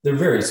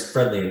very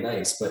friendly and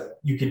nice, but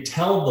you could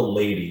tell the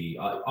lady,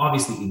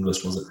 obviously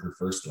English wasn't her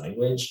first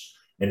language.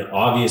 And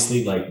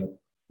obviously, like,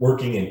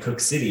 working in Cook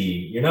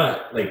City, you're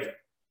not like,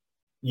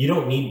 you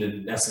don't need to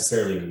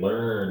necessarily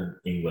learn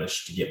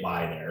English to get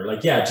by there.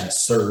 Like, yeah, to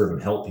serve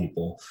and help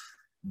people.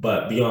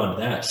 But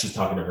beyond that, she's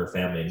talking to her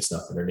family and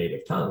stuff in her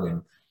native tongue.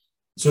 And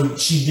so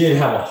she did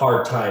have a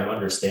hard time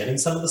understanding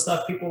some of the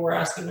stuff people were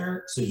asking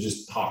her. So you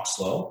just talk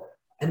slow.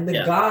 And the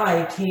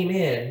guy came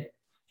in,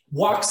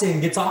 walks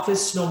in, gets off his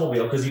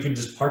snowmobile, because you can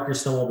just park your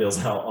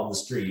snowmobiles out on the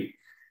street,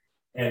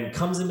 and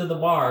comes into the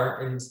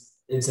bar and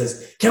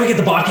says, "Can we get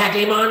the Bobcat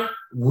game on?"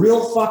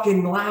 Real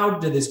fucking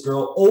loud to this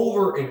girl,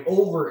 over and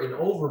over and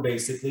over,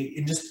 basically,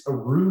 in just a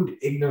rude,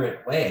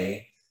 ignorant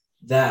way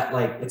that,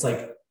 like, it's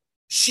like,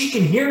 she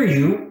can hear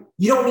you.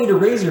 You don't need to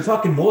raise your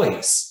fucking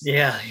voice.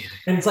 Yeah.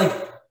 And it's like,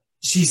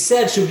 she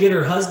said she'll get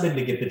her husband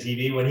to get the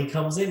TV when he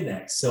comes in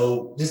next.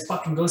 So just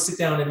fucking go sit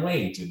down and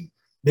wait. And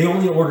they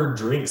only ordered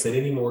drinks. They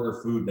didn't even order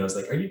food. And I was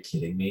like, are you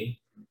kidding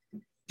me?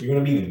 You're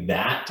going to be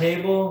that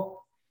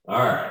table?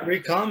 All right.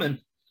 Very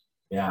common.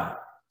 Yeah.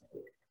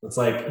 It's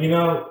like,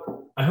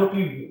 I hope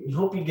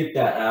you get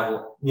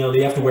that,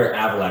 they have to wear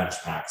avalanche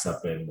packs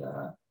up in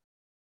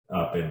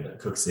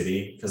Cook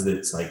City, because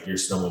it's like you're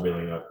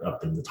snowmobiling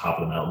up in the top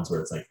of the mountains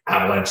where it's like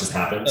avalanches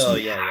happen. So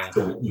you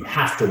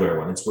have to wear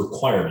one. It's a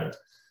requirement.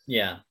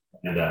 Yeah.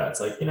 And it's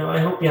like, I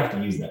hope you have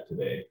to use that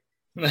today.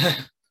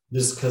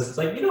 Just because it's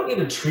like, you don't need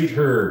to treat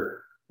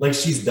her like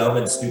she's dumb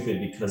and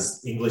stupid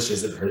because English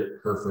isn't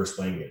her first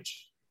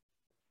language.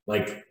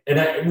 Like,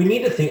 and we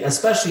need to think,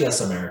 especially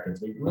us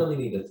Americans, we really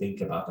need to think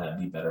about that and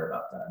be better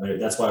about that.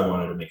 That's why I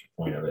wanted to make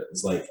a point of it.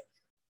 It's like,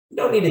 you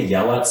don't need to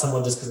yell at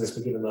someone just because they're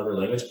speaking another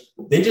language.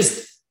 They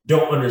just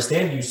don't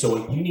understand you. So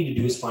what you need to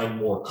do is find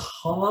more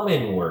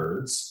common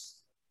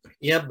words.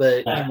 Yeah,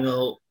 but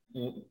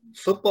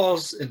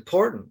football's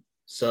important.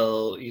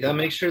 So you gotta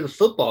make sure the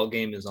football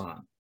game is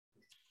on.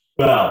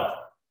 Well,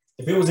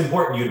 if it was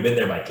important, you'd have been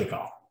there by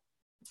kickoff.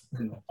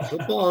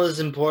 Football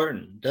is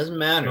important. Doesn't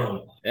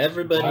matter.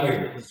 Everybody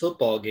has the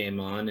football game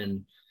on,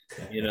 and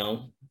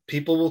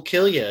people will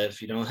kill you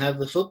if you don't have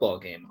the football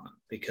game on,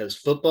 because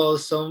football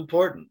is so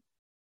important.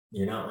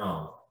 You're not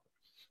wrong.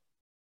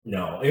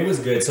 No, it was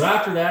good. So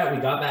after that,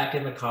 we got back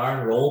in the car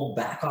and rolled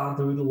back on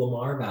through the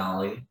Lamar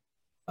Valley.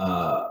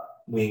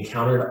 We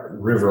encountered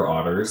river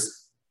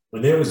otters,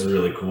 and it was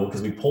really cool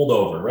because we pulled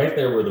over right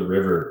there where the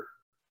river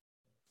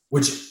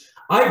which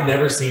I've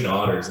never seen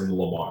otters in the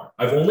Lamar.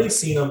 I've only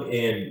seen them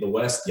in the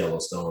West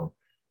Yellowstone.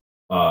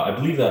 I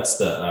believe that's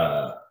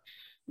the.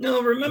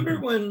 No, remember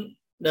when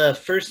the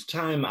first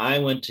time I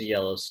went to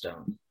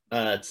Yellowstone?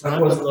 It's not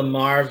the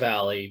Lamar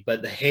Valley,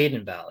 but the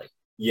Hayden Valley.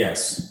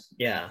 Yes.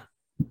 Yeah,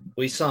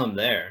 we saw them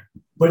there,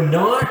 but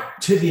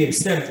not to the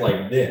extent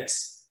like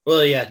this.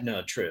 Well, yeah,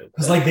 no, true.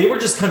 Because like they were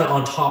just kind of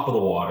on top of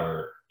the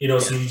water, you know.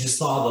 Yeah. So you just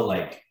saw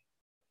the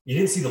you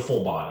didn't see the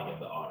full body of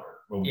the otter.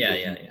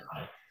 Yeah.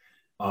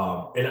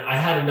 And I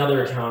had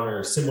another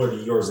encounter similar to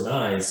yours and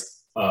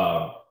I's.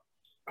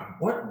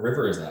 What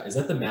river is that? Is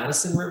that the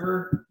Madison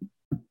River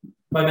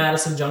by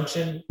Madison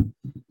Junction?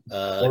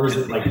 Or is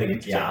it like the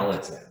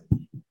Gallatin?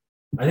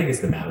 I think it's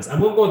the Madison. I'm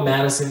going to go with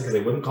Madison because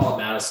they wouldn't call it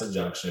Madison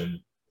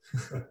Junction.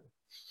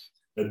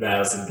 The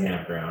Madison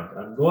Campground.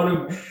 I'm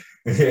going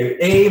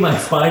to, my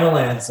final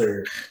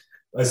answer.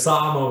 I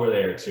saw them over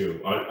there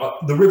too.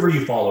 On the river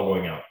you follow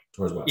going out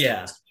towards west.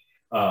 Yeah.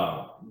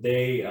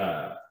 They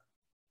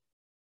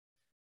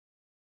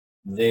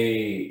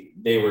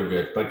were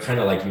good, but kind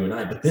of like you and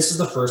I. But this is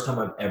the first time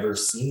I've ever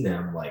seen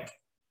them like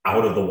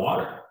out of the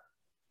water.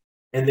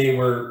 And they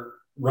were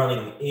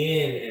running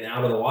in and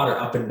out of the water,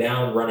 up and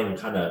down, running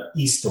kind of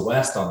east to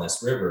west on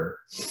this river.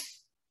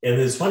 And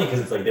it's funny because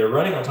it's like they're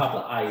running on top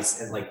of the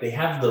ice and like they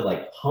have the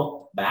like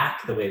hump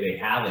back the way they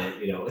have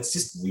it, you know, it's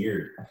just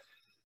weird.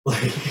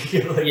 Like,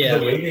 yeah,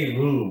 the way they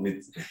move.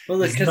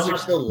 Because they're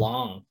so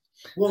long.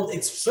 Well,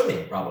 it's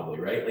swimming probably,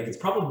 right? Like it's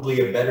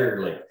probably a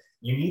better, like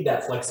you need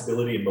that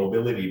flexibility and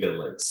mobility to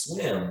like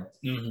swim.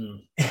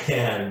 Mm-hmm.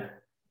 And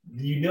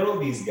you know,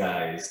 these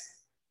guys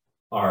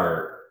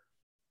are,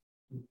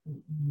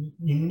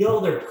 you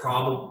know, they're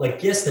probably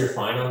like, yes, they're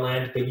fine on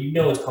land, but you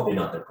know, it's probably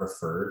not their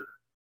preferred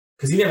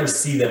because you never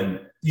see them.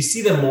 You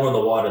see them more in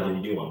the water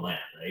than you do on land,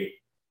 right?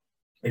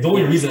 Like the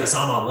only reason I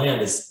saw them on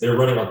land is they're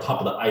running on top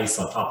of the ice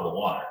on top of the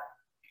water.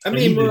 I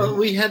mean, well,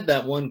 we had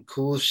that one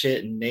cool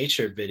shit in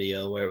nature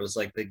video where it was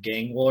like the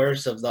gang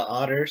wars of the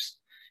otters,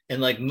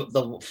 and like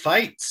the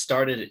fight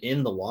started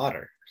in the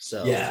water.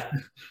 So yeah,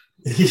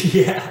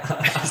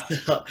 yeah.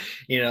 So,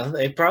 you know,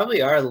 they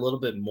probably are a little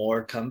bit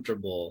more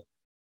comfortable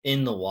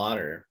in the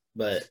water,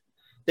 but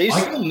they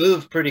still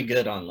move pretty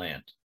good on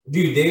land.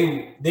 Dude,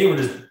 they were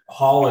just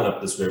hauling up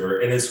this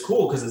river, and it's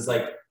cool because it's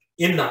like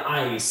in the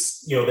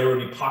ice. You know, there would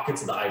be pockets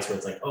of the ice where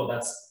it's like, oh,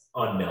 that's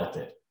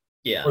unmelted.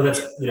 Yeah. Or that's,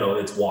 you know,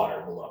 it's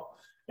water below.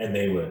 And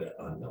they would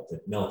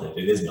melted.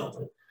 It is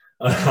melted.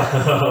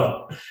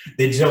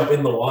 They jump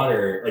in the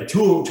water, like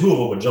two of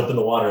them would jump in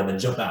the water and then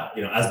jump out,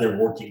 you know, as they're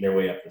working their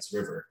way up this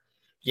river.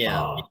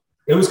 Yeah.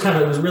 It was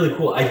really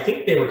cool. I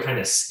think they were kind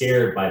of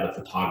scared by the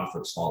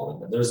photographers following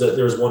them. There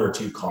was one or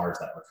two cars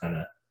that were kind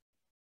of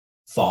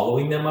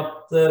following them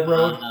up the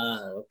road.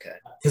 Okay.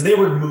 Because they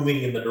were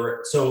moving in the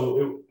direction.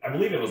 So I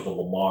believe it was the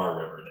Lamar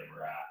River they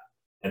were at.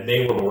 And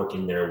they were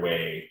working their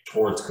way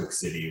towards Cook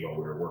City while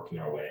we were working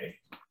our way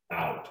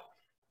out.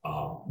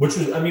 Which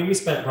was, I mean, we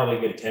spent probably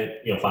a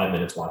good 5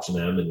 minutes watching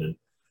them and then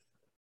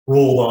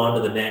rolled on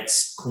to the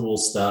next cool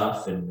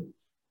stuff and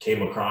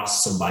came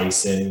across some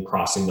bison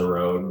crossing the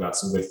road and got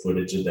some good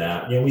footage of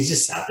that. You know, we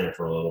just sat there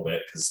for a little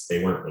bit because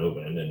they weren't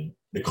moving and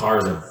the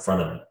cars in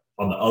front of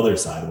on the other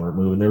side weren't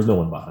moving. There was no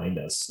one behind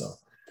us. So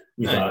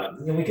we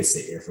thought, we could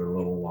sit here for a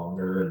little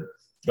longer and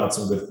got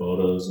some good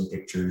photos and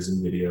pictures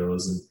and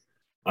videos.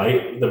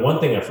 And the one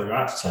thing I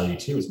forgot to tell you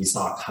too is we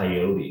saw a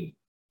coyote.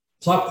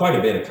 Saw quite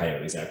a bit of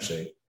coyotes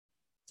actually.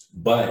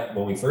 But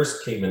when we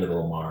first came into the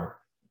Lamar,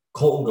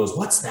 Colton goes,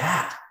 "What's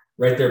that?"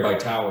 Right there by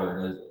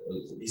Tower. And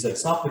he's like,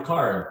 "Stop the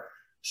car." And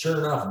sure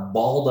enough,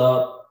 balled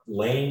up,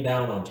 laying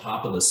down on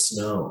top of the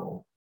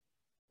snow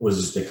was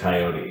just a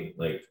coyote.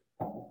 Like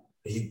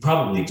he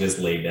probably just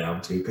laid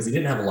down too because he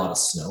didn't have a lot of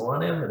snow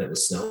on him and it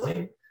was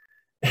snowing.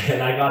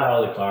 And I got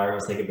out of the car, I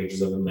was taking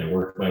pictures of him, and I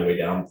worked my way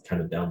down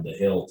the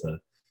hill to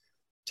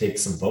take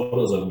some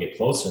photos of him, get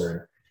closer.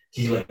 And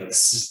he like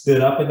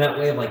stood up in that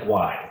way. I'm like,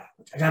 why?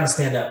 I gotta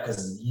stand up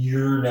because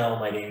you're now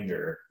my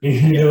danger.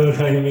 You know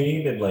what I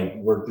mean? And like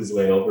worked his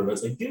way over. But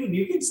it's like, dude,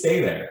 you can stay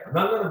there. I'm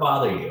not gonna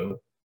bother you.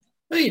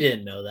 Well, you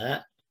didn't know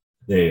that.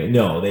 They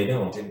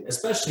don't. And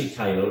especially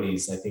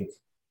coyotes, I think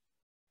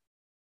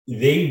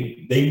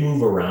they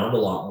move around a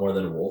lot more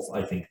than a wolf.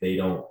 I think they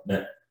don't.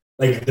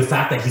 Like the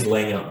fact that he's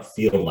laying out in the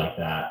field like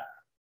that,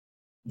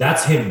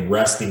 that's him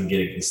resting,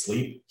 getting his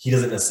sleep. He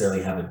doesn't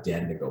necessarily have a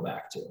den to go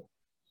back to.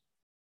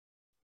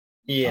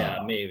 Yeah,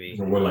 maybe.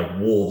 Where like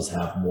wolves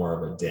have more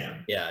of a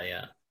den.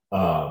 Yeah.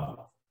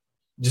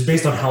 Just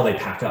based on how they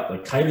pack up.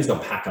 Like coyotes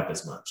don't pack up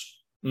as much.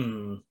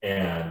 Mm.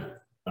 And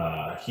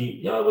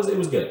it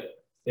was good.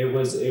 It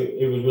was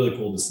really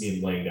cool to see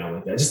him laying down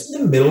like that, just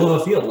in the middle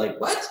of a field. Like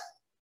what?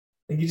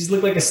 Like you just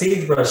look like a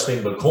sagebrush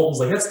thing, but Colton's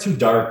like, that's too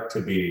dark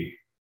to be.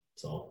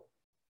 So.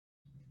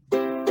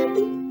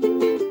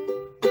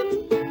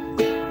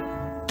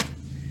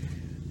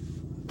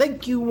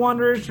 Thank you,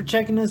 Wanderers, for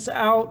checking us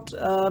out.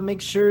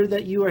 Make sure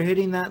that you are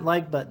hitting that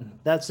like button,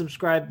 that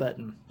subscribe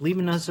button,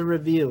 leaving us a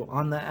review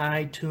on the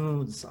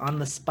iTunes, on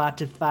the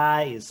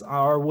Spotify's,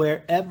 or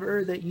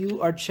wherever that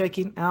you are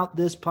checking out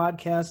this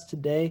podcast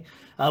today.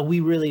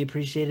 We really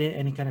appreciate it.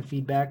 Any kind of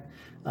feedback,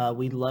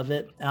 we love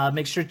it.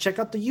 Make sure to check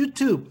out the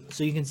YouTube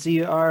so you can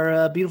see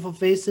our beautiful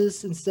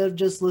faces instead of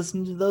just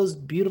listening to those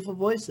beautiful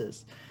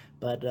voices.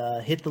 But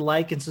hit the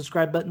like and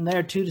subscribe button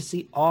there, too, to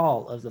see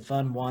all of the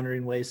fun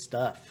Wandering Ways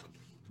stuff.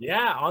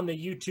 Yeah, on the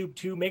YouTube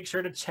too. Make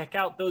sure to check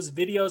out those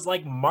videos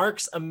like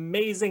Mark's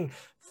amazing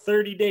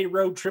 30-day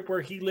road trip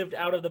where he lived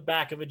out of the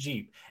back of a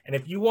Jeep. And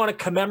if you want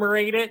to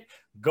commemorate it,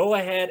 go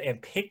ahead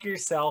and pick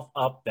yourself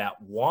up that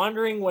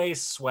Wandering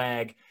Ways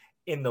swag.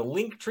 In the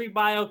Linktree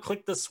bio,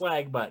 click the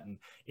swag button.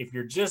 If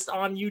you're just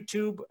on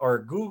YouTube or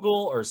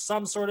Google or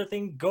some sort of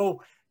thing,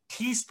 go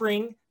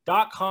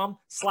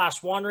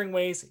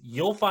teespring.com/wanderingways.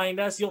 You'll find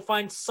us. You'll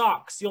find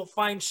socks. You'll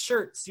find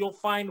shirts. You'll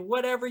find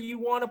whatever you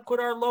want to put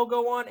our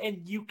logo on,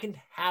 and you can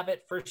have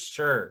it for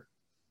sure.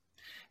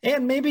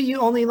 And maybe you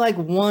only like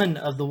one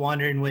of the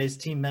Wandering Ways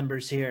team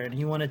members here, and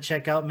you want to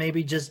check out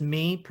maybe just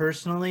me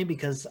personally,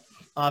 because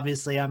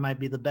obviously I might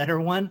be the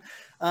better one.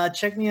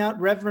 Check me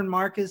out, Reverend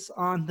Marcus,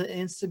 on the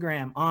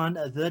Instagram, on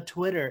the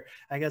Twitter.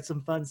 I got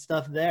some fun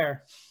stuff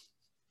there.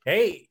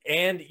 Hey,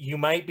 and you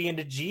might be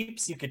into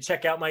Jeeps. You could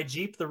check out my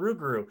Jeep, the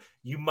Rougarou.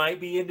 You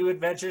might be into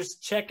adventures.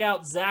 Check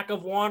out Zach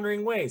of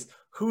Wandering Ways.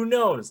 Who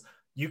knows?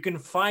 You can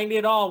find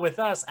it all with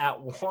us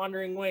at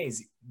Wandering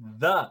Ways,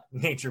 the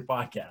nature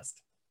podcast.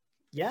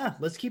 Yeah,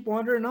 let's keep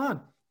wandering on.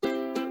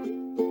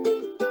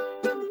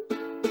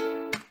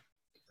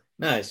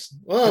 Nice.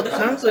 Well, it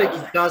sounds like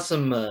you've got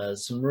some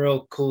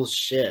real cool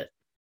shit.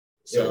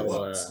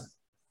 So,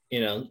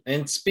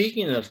 and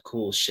speaking of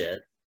cool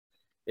shit,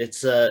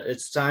 it's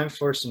time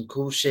for some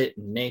cool shit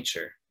in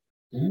nature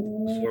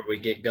before we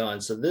get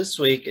going. So this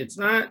week, it's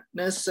not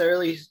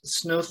necessarily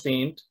snow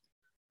themed.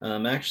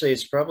 Actually,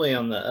 it's probably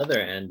on the other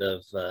end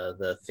of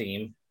the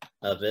theme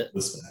of it.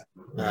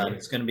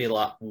 It's going to be a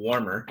lot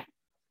warmer,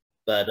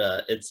 but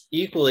it's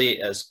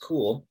equally as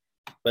cool.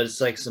 But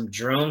it's like some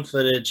drone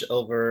footage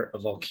over a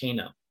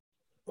volcano.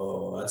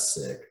 Oh, that's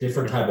sick.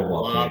 Different type of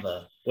volcano.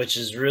 Lava, which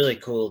is really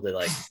cool to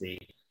like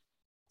see.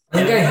 I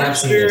think I have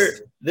seen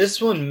this.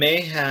 This one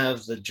may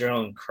have the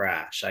drone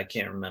crash. I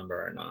can't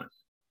remember or not.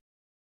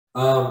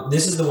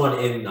 This is the one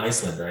in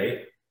Iceland,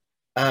 right?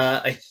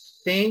 I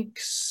think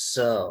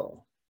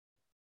so.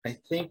 I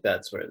think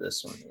that's where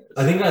this one is.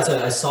 I think that's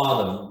I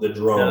saw the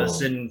drone. No,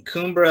 it's in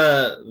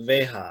Cumbra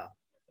Veja.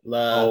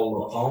 La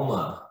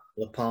Palma.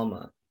 La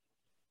Palma.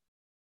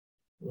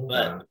 Okay.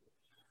 But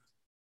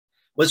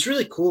what's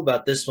really cool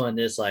about this one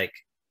is like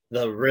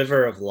the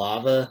river of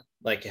lava,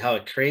 like how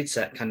it creates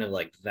that kind of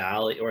like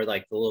valley or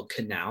like the little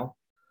canal.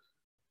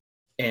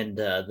 And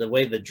the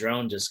way the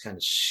drone just kind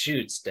of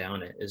shoots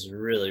down it is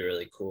really,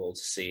 really cool to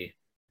see.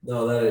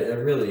 No, it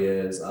really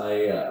is.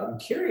 I'm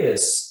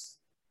curious.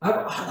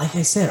 Like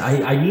I said,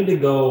 I need to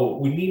go.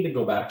 We need to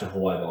go back to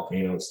Hawaii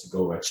volcanoes to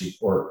go actually,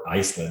 or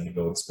Iceland to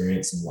go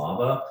experience some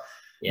lava.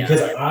 Yeah.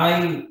 Because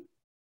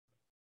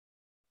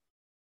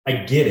I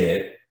get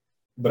it,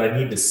 but I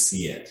need to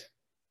see it.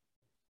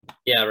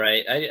 Yeah,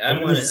 right. I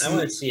want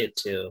to see it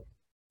too.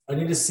 I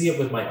need to see it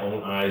with my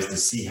own eyes to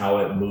see how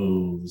it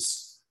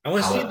moves. I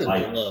want to see the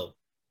glow.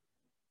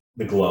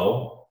 The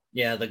glow?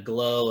 Yeah, the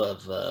glow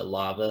of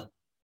lava.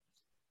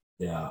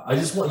 Yeah, I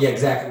just want,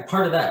 exactly.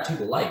 Part of that too,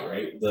 the light,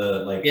 right?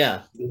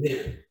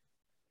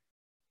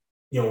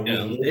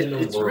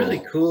 It's really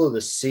cool to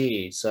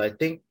see. So I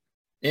think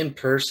in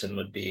person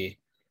would be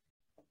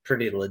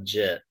pretty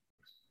legit.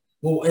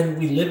 Well, and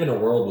we live in a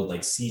world with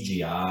like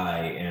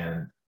CGI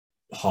and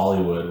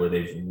Hollywood where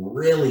they've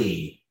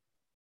really,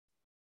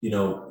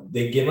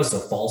 they give us a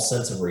false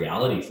sense of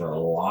reality for a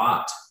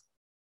lot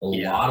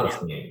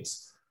of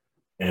things.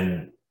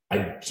 And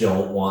I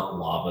don't want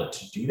lava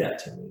to do that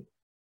to me.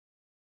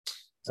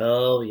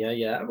 Oh,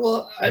 yeah.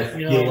 Well, I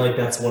feel like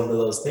that's one of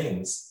those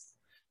things.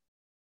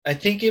 I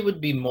think it would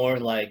be more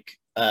like,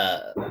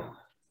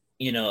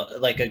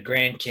 like a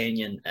Grand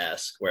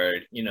Canyon-esque where,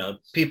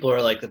 people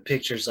are like, the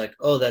picture's like,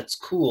 oh, that's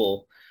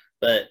cool.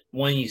 But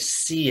when you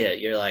see it,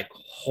 you're like,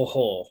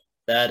 oh,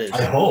 that is.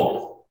 I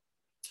hope,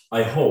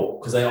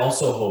 because I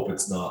also hope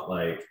it's not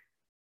like,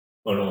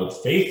 oh no, it's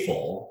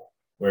Faithful,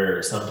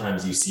 where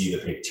sometimes you see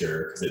the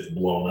picture because it's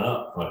blown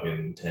up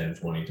fucking 10,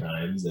 20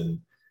 times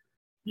and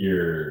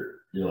you're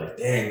like,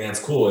 dang, that's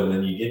cool. And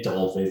then you get to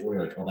Old Faithful,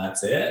 you're like, well,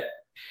 that's it.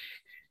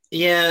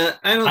 Yeah,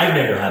 I've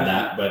never had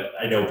that, but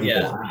I know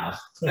people have.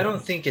 I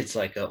don't think it's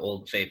like an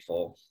Old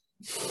Faithful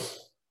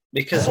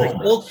because like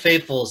Old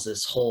Faithful is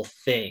this whole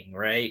thing,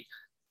 right?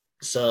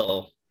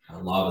 So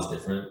lava's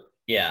different.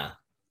 Yeah.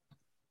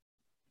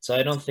 So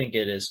I don't think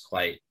it is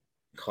quite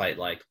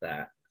like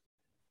that.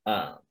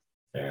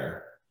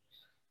 Fair.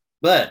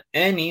 But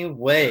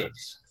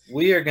anyways,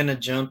 we are gonna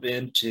jump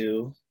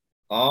into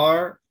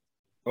your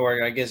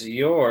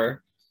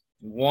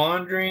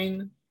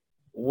Wandering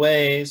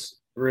Ways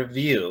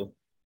review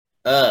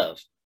of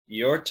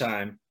your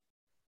time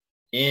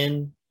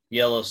in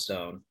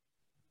Yellowstone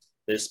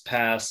this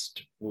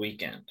past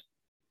weekend.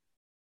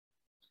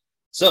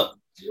 So,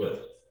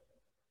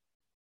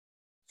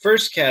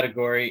 first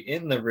category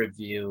in the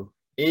review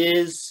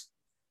is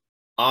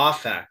awe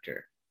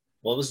factor.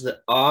 What was the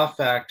awe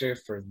factor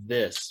for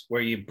this?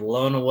 Were you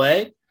blown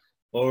away,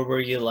 or were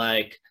you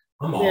like,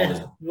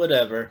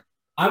 whatever?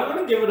 I'm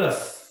going to give it a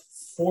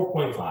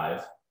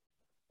 4.5.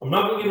 I'm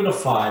not going to give it a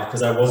 5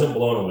 because I wasn't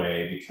blown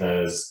away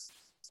because,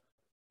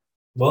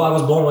 well, I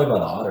was blown away by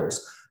the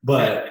otters.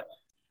 But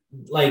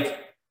like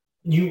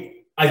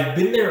I've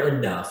been there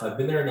enough. I've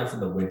been there enough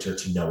in the winter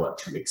to know what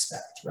to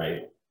expect,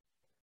 right?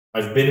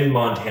 I've been in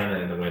Montana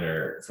in the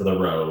winter for the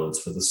roads,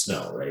 for the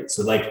snow, right?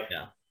 So like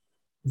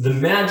the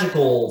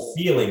magical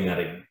feeling that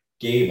it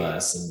gave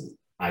us, and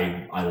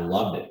I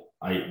loved it.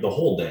 The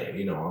whole day,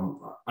 you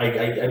know, I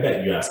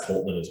bet you asked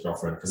Colton and his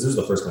girlfriend, because this was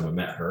the first time I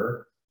met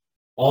her.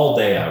 All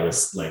day I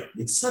was like,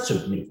 it's such a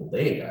beautiful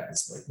day,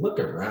 guys. Like, look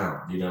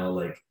around, you know,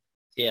 like.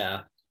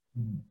 Yeah.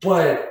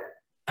 But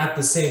at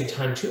the same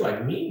time, too,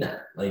 I mean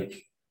that.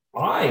 Like,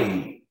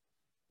 I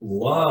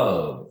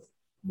love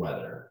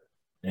weather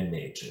and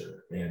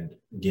nature and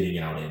getting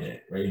out in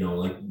it, right? You know,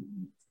 like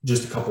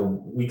just a couple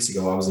weeks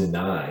ago, I was in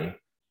Nye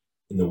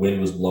and the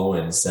wind was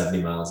blowing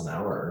 70 miles an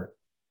hour.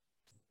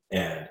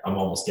 And I'm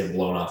almost getting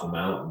blown off a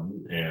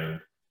mountain. And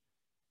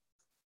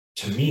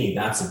to me,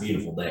 that's a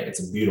beautiful day. It's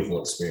a beautiful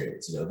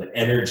experience. You know, the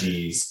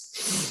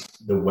energies,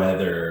 the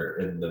weather,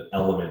 and the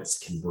elements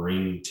can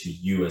bring to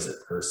you as a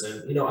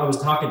person. You know, I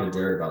was talking to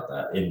Jared about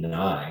that in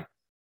Nye,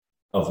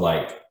 of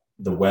like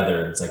the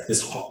weather. It's like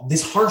this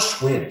harsh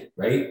wind,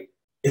 right?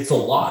 It's a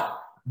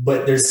lot,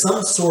 but there's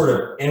some sort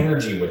of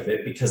energy with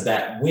it because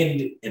that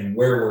wind and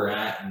where we're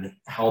at and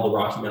how the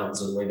Rocky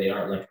Mountains are the way they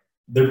are, like,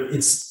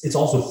 it's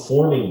also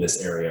forming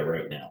this area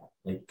right now,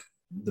 like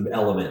the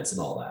elements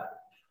and all that.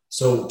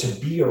 So to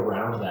be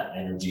around that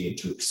energy and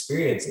to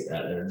experience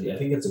that energy, I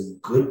think it's a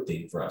good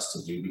thing for us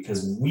to do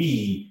because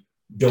we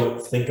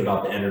don't think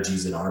about the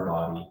energies in our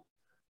body,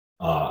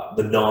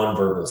 the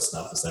non-verbal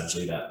stuff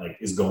essentially that like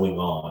is going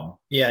on.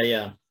 Yeah,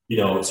 yeah. You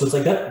know, so it's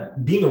like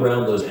that being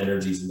around those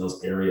energies in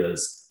those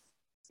areas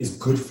is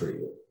good for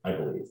you, I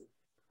believe.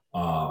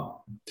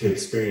 To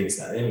experience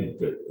that, any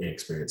good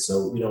experience.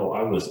 So, you know,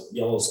 I was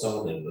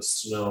Yellowstone in the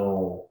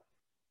snow,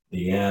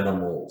 the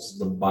animals,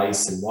 the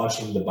bison,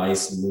 watching the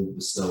bison move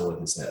the snow with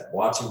his head,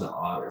 watching the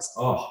otters.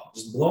 Oh,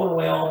 just blown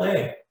away all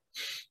day.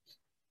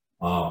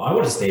 I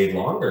would have stayed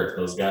longer if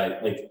those guys,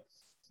 like,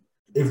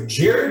 if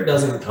Jared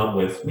doesn't come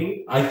with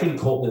me, I think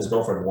Colton and his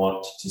girlfriend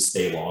want to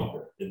stay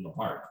longer in the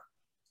park.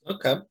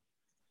 Okay.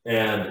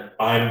 And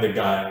I'm the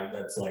guy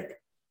that's like,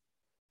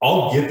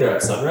 I'll get there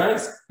at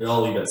sunrise and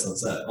I'll leave at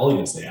sunset. I'll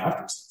even stay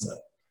after sunset.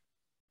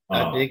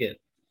 I dig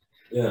it.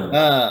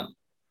 Yeah.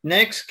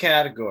 Next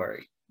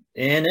category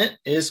in it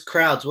is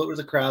crowds. What were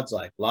the crowds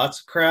like? Lots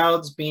of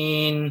crowds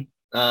being,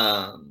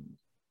 a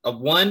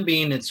 1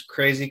 being it's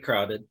crazy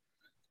crowded,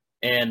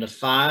 and a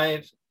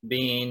 5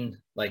 being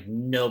like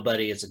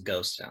nobody is a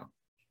ghost town.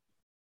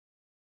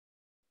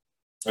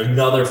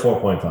 Another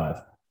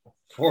 4.5.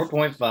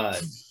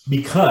 4.5.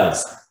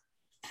 Because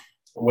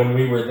when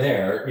we were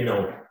there, you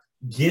know,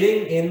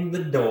 getting in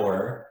the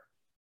door,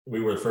 we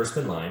were first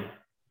in line.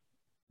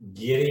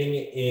 Getting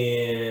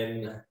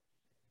in,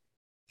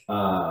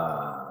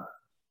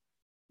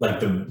 like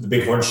the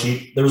Bighorn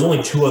Sheep, there was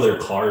only 2 other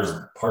cars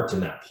parked in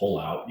that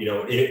pullout. You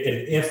know,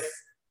 if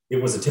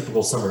it was a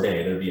typical summer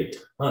day, there'd be a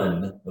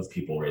ton of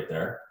people right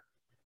there.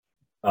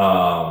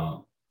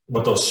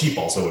 But those sheep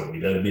also wouldn't be.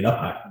 They'd be up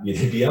high.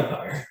 They'd be up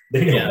higher.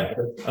 They know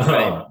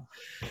better.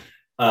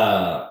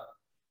 Right.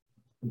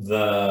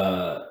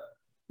 The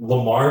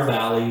Lamar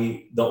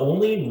Valley, the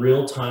only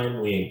real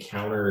time we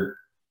encountered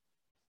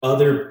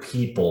other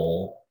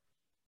people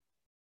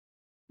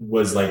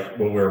was like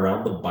when we were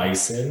around the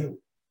bison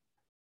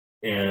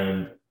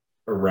and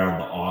around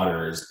the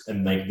otters,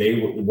 and like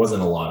it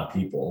wasn't a lot of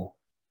people.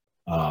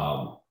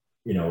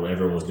 You know,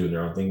 everyone was doing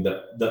their own thing.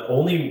 The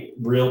only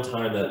real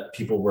time that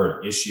people were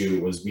an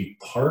issue was we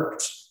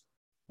parked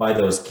by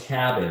those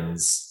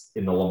cabins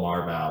in the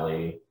Lamar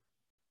Valley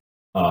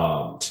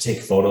to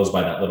take photos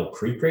by that little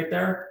creek right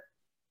there.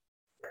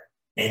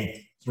 And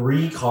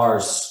 3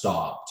 cars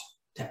stopped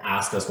to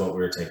ask us what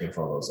we were taking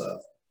photos of.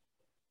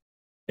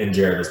 And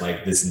Jared was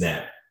like, this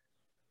net.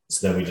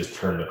 So then we just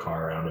turned the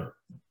car around.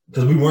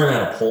 Because we weren't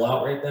at a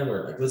pullout right then. We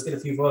were like, let's get a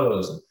few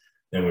photos. And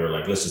then we were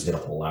like, let's just hit a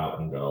pullout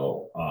and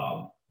go.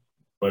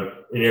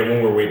 But you know, when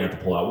we were waiting at the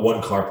pullout,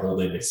 1 car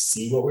pulled in to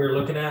see what we were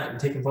looking at and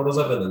taking photos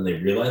of it. And then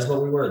they realized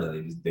what we were. And then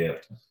they just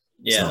dipped.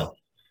 Yeah. So,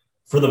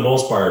 for the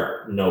most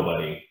part,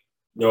 nobody.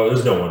 No,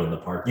 there's no one in the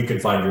park. You can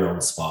find your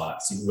own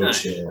spots. You can go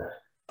chill.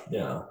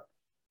 Yeah.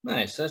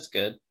 Nice. That's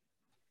good.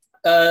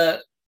 I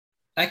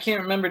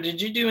can't remember.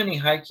 Did you do any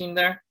hiking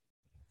there?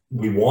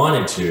 We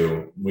wanted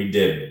to. We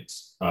didn't.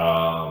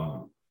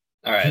 All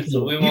right.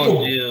 So we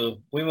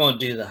won't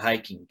do the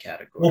hiking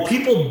category. Well,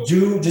 people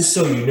do, just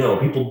so you know,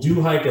 people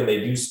do hike and they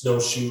do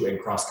snowshoe and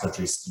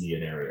cross-country ski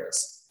in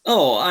areas.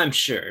 Oh, I'm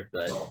sure.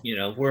 But, you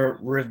know, we're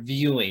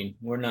reviewing.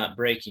 We're not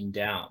breaking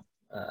down.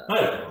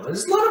 I don't know.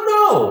 Just let them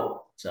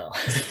know. So,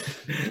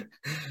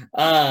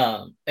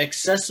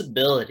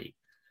 accessibility.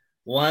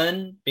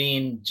 1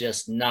 being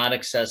just not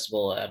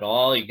accessible at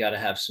all. You got to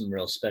have some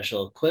real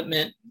special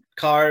equipment,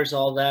 cars,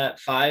 all that.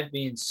 5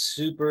 being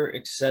super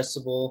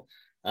accessible.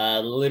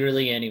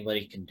 Literally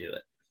anybody can do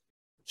it.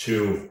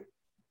 2.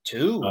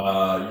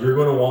 You're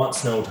going to want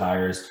snow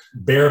tires.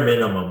 Bare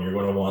minimum, you're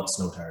going to want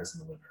snow tires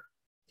in the winter.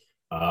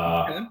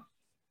 Okay.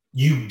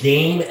 You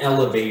gain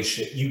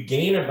elevation. You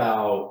gain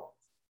about,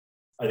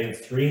 I think,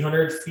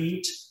 300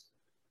 feet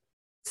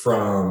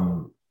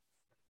from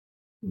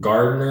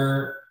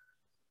Gardner.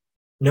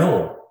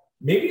 No,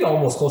 maybe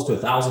almost close to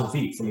 1,000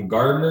 feet from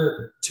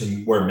Gardner to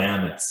where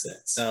Mammoth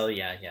sits. Oh,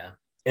 yeah.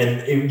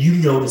 And you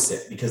notice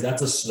it because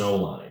that's a snow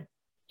line.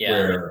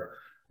 Yeah.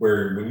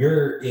 Where when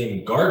you're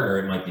in Gardner,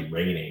 it might be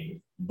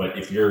raining, but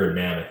if you're in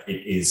Mammoth,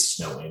 it is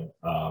snowing.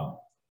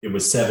 It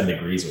was 7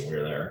 degrees when we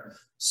were there,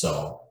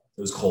 so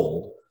it was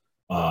cold.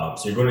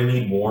 So you're going to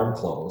need warm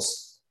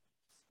clothes.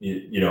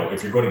 You know,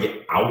 if you're going to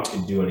get out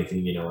and do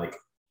anything, you know, like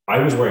I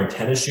was wearing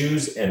tennis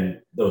shoes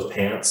and those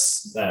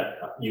pants that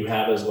you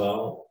have as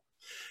well.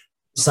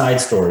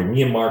 Side story,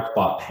 me and Mark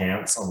bought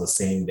pants on the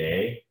same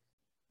day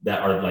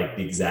that are like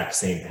the exact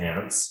same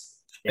pants.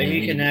 But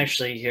you can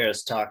actually hear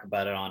us talk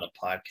about it on a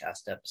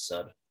podcast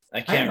episode.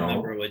 I can't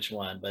remember which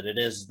one, but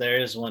there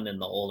is one in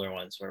the older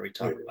ones where we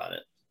talk about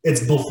it.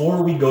 It's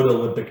before we go to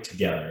Olympic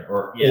together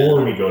or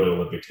we go to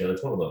Olympic together.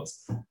 It's one of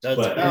those. So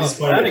it's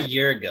about a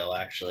year ago,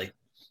 actually.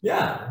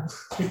 Yeah,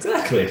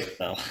 exactly.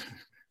 So.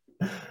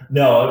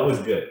 No, it was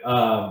good.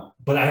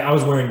 But I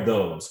was wearing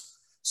those.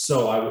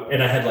 So I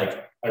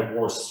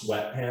wore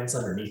sweatpants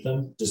underneath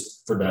them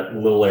just for that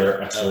little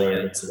extra layer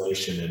of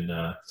insulation.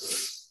 And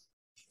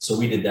so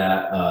we did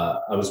that.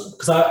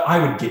 Because I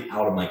would get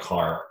out of my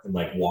car and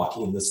like walk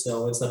in the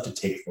snow and stuff to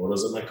take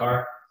photos of my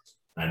car.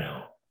 I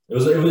know it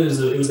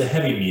was a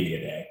heavy media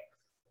day.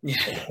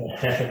 Yeah.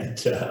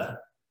 And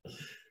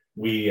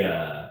we,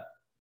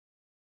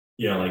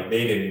 you know, like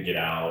they didn't get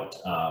out.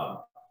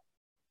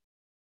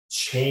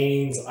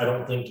 Chains, I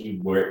don't think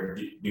you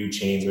do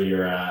chains where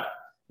you're at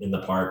in the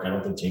park. I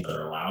don't think chains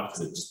are allowed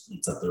because it just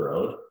eats up the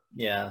road.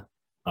 Yeah.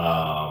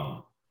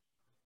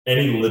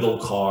 Any little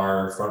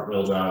car, front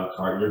wheel drive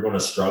car, you're going to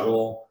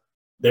struggle.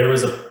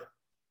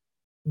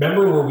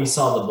 Remember where we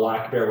saw the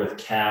black bear with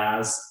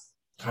Kaz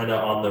kind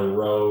of on the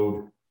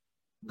road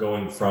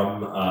going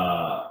from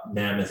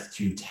Mammoth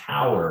to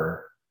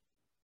Tower?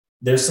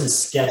 There's some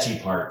sketchy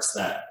parts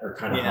that are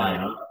kind of high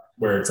up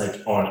where it's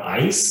like on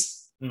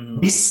ice. Mm-hmm.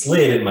 We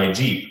slid in my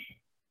Jeep.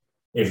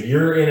 If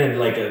you're in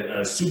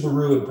a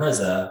Subaru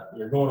Impreza,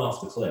 you're going off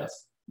the cliff.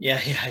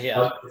 Yeah.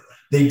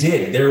 They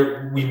did.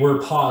 We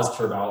were paused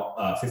for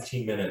about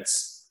 15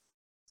 minutes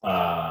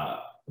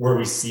where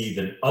we see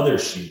the other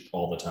sheep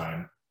all the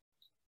time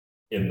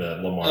in the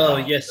Lamar. Oh,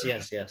 yes.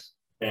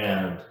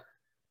 And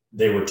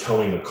they were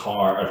towing a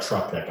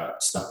truck that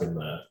got stuck in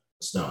the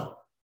snow.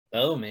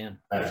 Oh, man.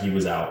 He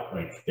was out.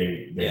 Like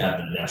they had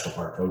the National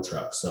Park tow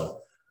truck. So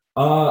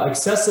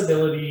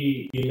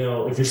accessibility, you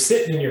know, if you're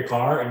sitting in your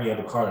car and you have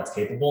a car that's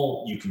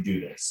capable, you can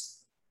do this.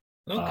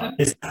 Okay.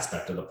 This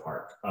aspect of the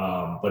park.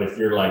 But if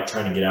you're like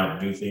trying to get out and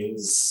do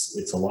things,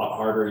 it's a lot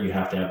harder. You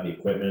have to have the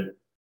equipment.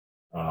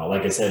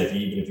 Like I said,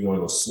 even if you want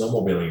to go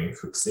snowmobiling in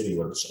Cook City,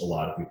 which a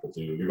lot of people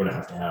do, you're going to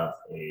have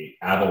a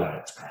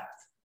avalanche pack.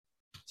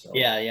 So,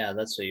 yeah,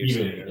 that's what you're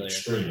saying earlier.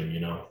 Extreme, you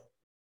know.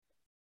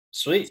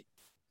 Sweet.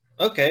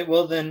 Okay,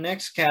 well, the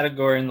next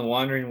category in the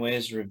Wandering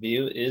Ways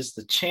review is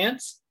the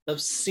chance of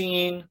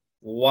seeing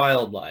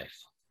wildlife.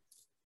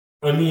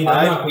 I mean,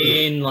 5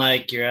 being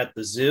like you're at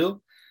the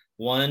zoo,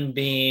 1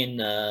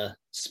 being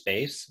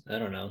space. I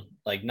don't know,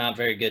 like not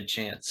very good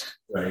chance.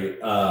 Right.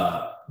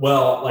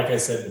 Well, like I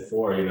said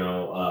before, you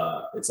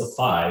know, it's a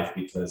 5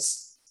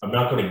 because I'm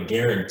not going to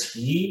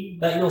guarantee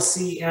that you'll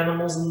see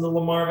animals in the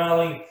Lamar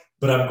Valley,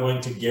 but I'm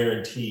going to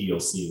guarantee you'll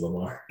see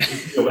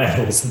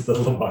animals in the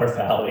Lamar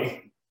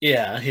Valley.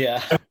 Yeah.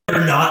 I've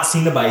never not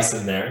seen a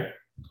bison there.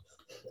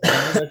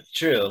 That's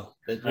true.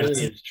 That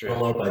really is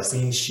true. I've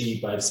seen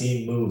sheep. I've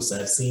seen moose.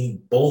 I've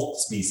seen both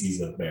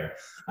species of bear.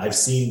 I've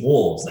seen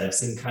wolves. I've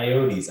seen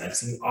coyotes. I've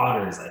seen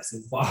otters. I've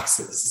seen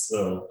foxes.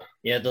 So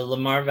yeah, the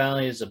Lamar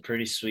Valley is a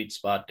pretty sweet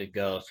spot to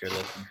go if you're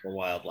looking for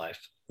wildlife,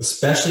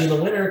 especially in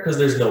the winter because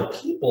there's no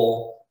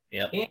people.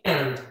 Yep.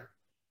 And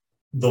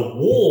the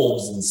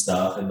wolves and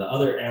stuff and the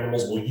other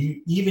animals will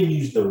even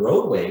use the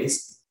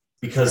roadways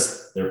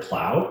because they're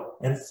plowed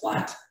and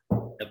flat.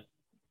 Yep.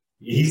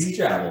 Easy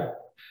travel.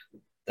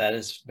 That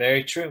is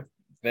very true.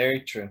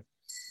 Very true.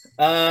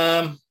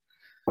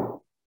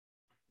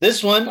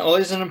 This one,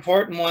 always an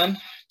important one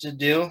to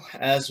do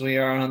as we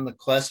are on the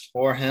quest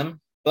for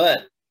him,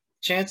 but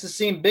chance of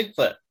seeing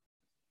Bigfoot.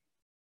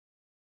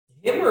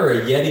 Him or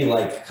a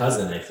Yeti-like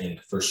cousin, I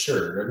think, for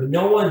sure. I mean,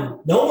 no one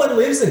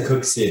lives in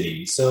Cook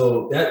City,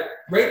 so that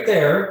right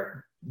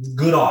there,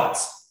 good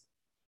odds.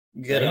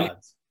 Good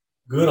odds.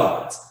 Good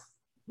odds.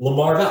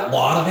 Lamar got a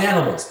lot of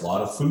animals, a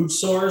lot of food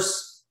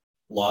source,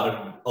 a lot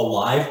of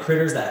alive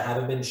critters that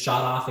haven't been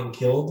shot off and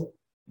killed.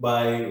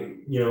 by,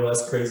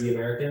 us crazy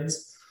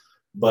Americans.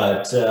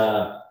 But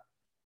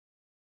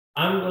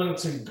I'm going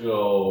to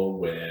go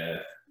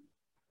with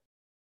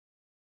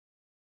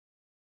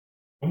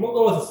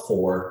a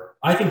 4.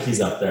 I think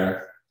he's up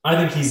there. I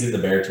think he's in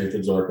the Beartooth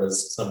of Zorkas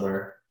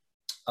somewhere.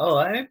 Oh,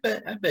 I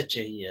bet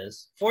you he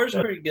is. 4 is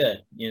pretty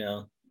good.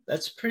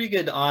 That's pretty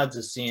good odds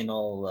of seeing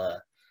old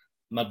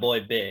my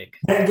boy Big.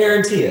 I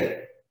guarantee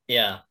it.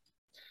 Yeah.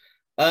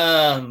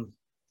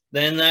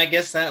 Then I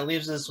guess that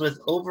leaves us with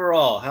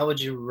overall. How would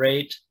you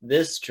rate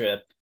this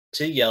trip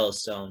to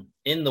Yellowstone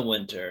in the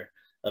winter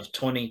of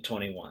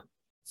 2021?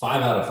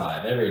 5 out of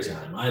 5 every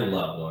time. I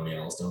love going to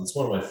Yellowstone. It's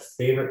one of my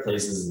favorite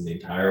places in the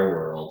entire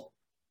world.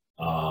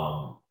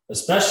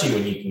 Especially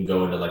when you can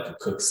go into like a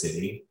Cook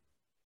City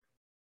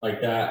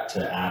like that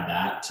to add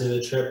that to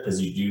the trip,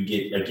 because you do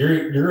get like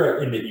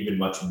you're into even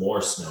much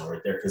more snow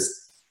right there,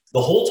 because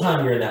the whole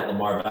time you're in that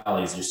Lamar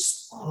Valleys, you're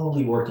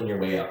slowly working your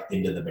way up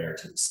into the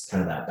Beartooths,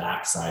 kind of that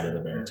backside of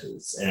the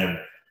Beartooths, and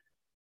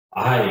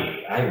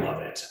I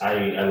love it.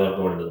 I love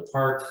going to the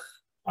park.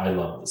 I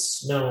love the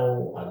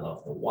snow. I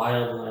love the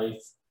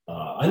wildlife.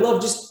 I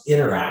love just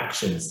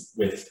interactions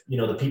with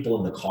the people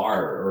in the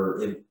car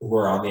or who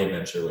are on the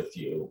adventure with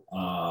you.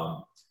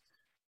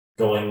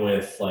 Going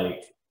with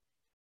like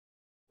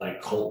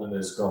Colton and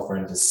his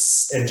girlfriend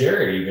and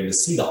Jared, even to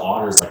see the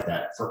otters like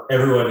that, for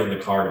everyone in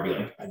the car to be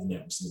like, I've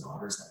never seen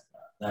otters like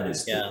that.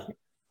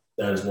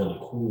 That is one of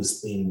the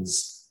coolest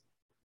things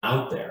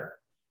out there.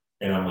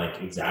 And I'm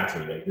like,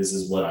 exactly, like this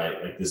is what I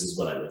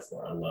live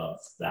for. I love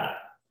that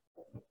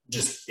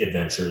just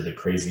adventure, the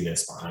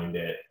craziness behind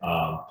it.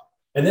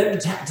 And then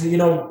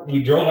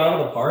we drove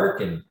out of the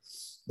park and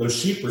those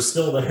sheep were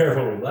still there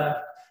when we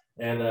left,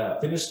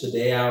 and finished the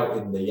day out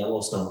in the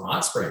Yellowstone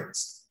Hot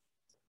Springs.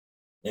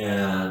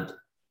 And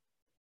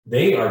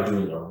they are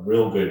doing a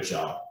real good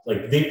job.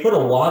 Like they put a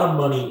lot of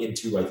money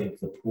into, I think,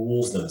 the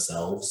pools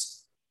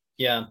themselves.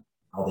 Yeah.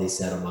 How they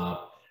set them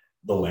up,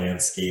 the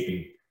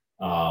landscaping.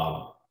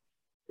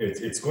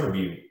 It's going to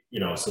be,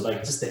 so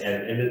like just the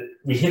end. And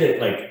we hit it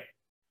like,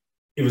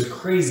 it was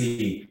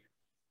crazy.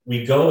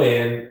 We go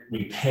in,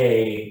 we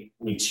pay,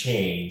 we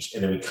change,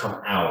 and then we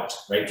come out,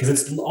 right? Because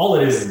it's all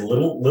it is a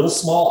little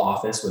small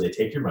office where they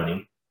take your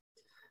money,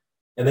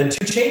 and then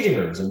 2 changing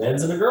rooms, a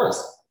men's and a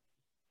girls.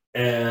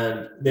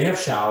 And they have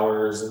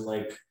showers and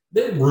like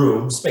the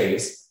room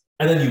space,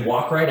 and then you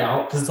walk right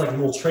out because it's like a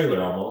little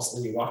trailer almost,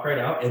 and you walk right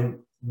out and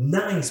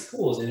nice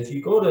pools. And if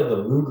you go to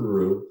the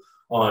Rougarou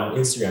on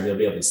Instagram, you'll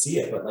be able to see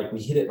it. But like we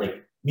hit it,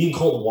 like me and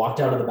Colton walked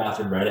out of the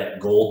bathroom right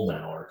at golden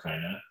hour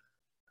kind of.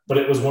 But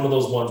it was one of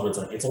those ones where it's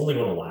like, it's only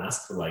going to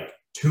last for like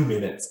 2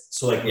 minutes.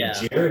 So like when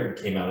Jared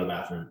came out of the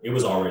bathroom, it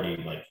was already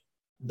like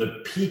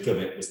the peak of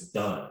it was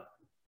done.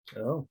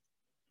 Oh.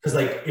 Because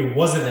like it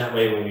wasn't that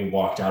way when we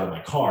walked out of my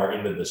car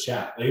into the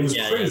shack. It was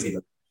crazy. Yeah.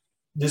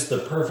 Just the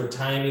perfect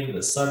timing,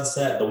 the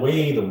sunset, the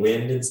way the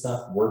wind and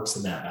stuff works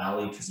in that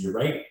valley, because you're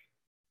right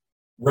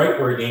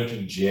where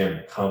Yankee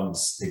Gym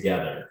comes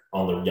together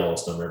on the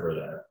Yellowstone River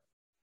there,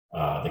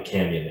 the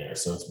canyon there.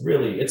 So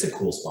it's a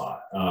cool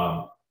spot.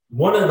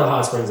 One of the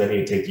hot springs I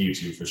need to take you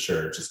to for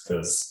sure, just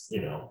because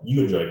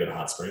you enjoy good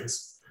hot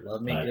springs.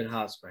 Love me good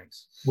hot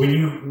springs. When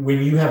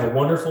you have a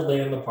wonderful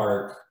day in the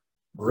park,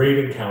 great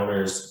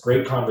encounters,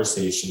 great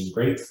conversation,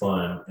 great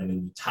fun, and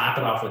then you top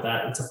it off with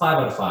that, it's a 5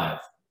 out of 5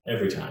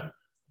 every time.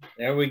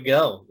 There we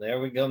go.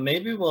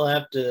 Maybe we'll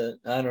have to,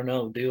 I don't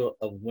know, do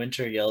a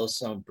winter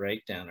Yellowstone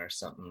breakdown or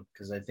something,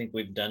 because I think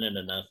we've done it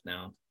enough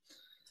now.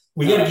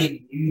 We got to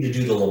get you to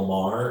do the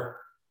Lamar.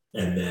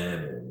 And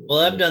then, well,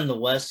 I've done the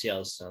West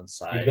Yellowstone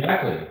side.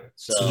 Exactly.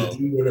 So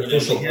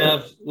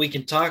we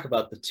can talk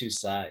about the 2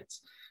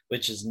 sides,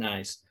 which is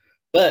nice.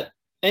 But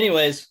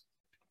anyways,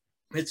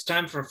 it's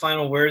time for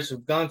final words.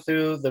 We've gone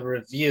through the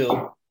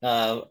review.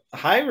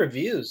 High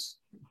reviews.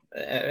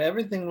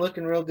 Everything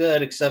looking real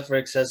good except for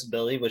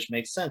accessibility, which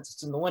makes sense.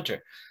 It's in the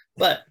winter.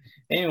 But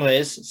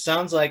anyways, it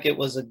sounds like it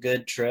was a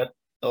good trip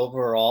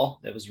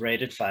overall. It was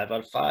rated 5 out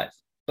of 5.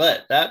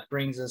 But that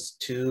brings us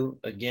to,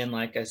 again,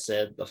 like I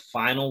said, the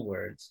final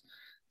words.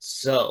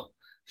 So,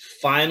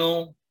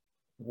 final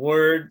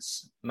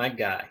words, my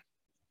guy.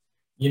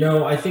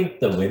 I think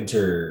the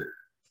winter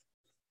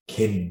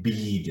can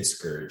be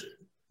discouraging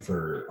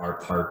for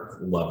our park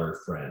lover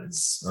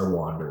friends, our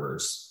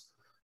wanderers.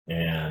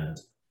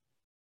 And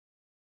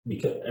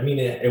because,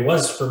 it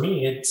was for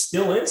me, it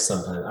still is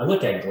sometimes. I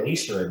look at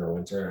Glacier in the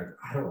winter and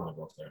I don't want to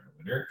go up there in the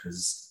winter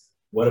because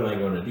what am I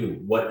going to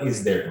do? What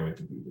is there going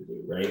to be to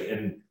do, right?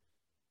 And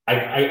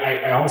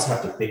I almost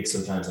have to think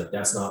sometimes like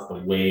that's not the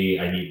way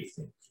I need to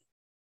think.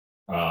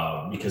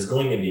 Because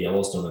going into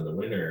Yellowstone in the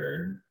winter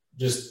and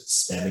just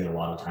spending a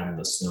lot of time in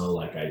the snow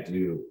like I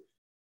do,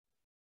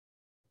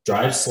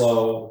 drive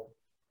slow,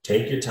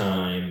 take your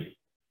time,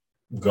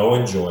 go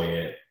enjoy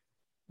it.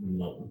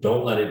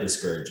 Don't let it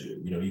discourage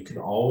you. You can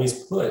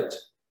always put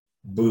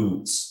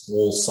boots,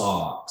 wool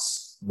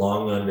socks,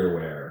 long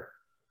underwear,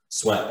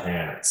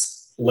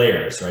 sweatpants,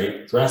 layers,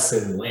 right? Dress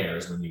in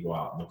layers when you go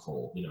out in the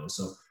cold,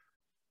 so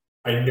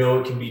I know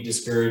it can be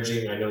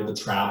discouraging. I know the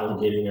travel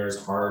getting there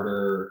is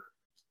harder,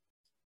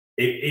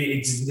 it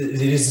is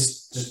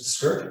just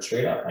discouraging,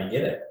 straight up. I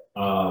get it.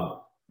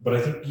 But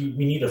I think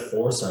we need to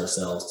force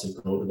ourselves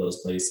to go to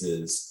those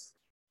places,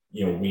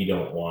 we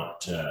don't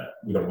want to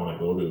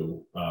go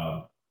to,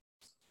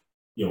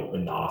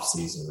 in the off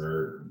season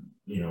or,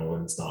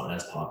 when it's not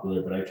as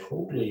popular. But I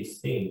totally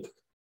think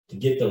to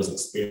get those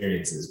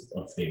experiences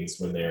of things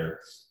when they're,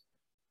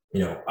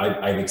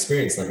 I've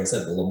experienced, like I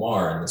said, the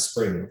Lamar in the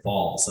spring, the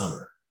fall, the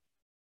summer,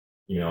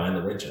 and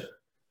the winter.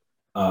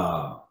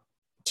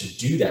 To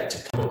do that,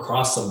 to come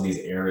across some of these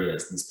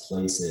areas, these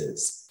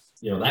places,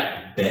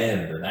 that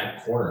bend or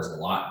that corner is a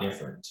lot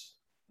different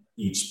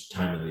each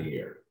time of the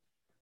year.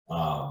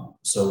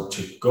 So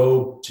to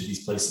go to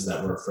these places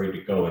that we're afraid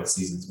to go and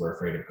seasons we're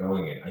afraid of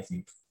going in, I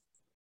think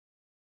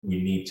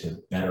we need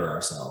to better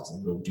ourselves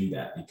and go do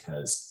that,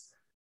 because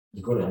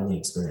you're going to only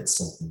experience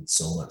something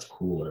so much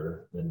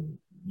cooler than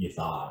you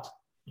thought.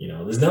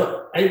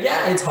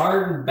 It's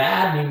hard and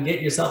bad and you can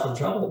get yourself in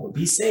trouble, but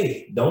be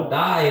safe. Don't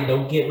die and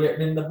don't get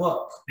written in the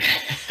book.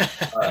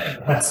 All right,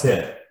 that's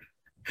it.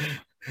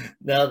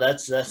 No,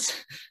 that's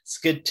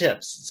good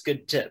tips. It's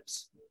good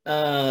tips.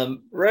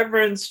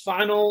 Reverend's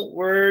final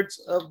words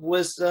of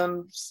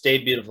wisdom. Stay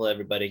beautiful,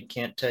 everybody.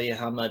 Can't tell you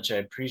how much I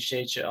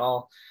appreciate you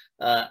all.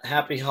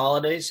 Happy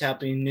holidays,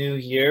 happy new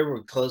year.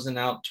 We're closing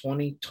out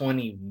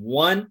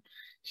 2021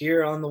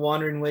 here on the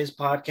Wandering Ways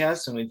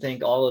podcast, and we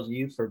thank all of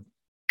you for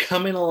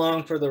coming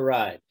along for the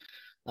ride.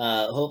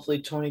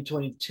 Hopefully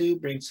 2022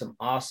 brings some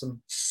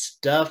awesome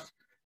stuff.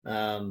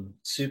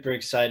 Super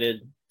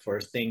excited for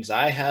things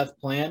I have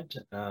planned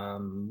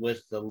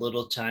with the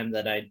little time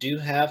that I do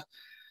have.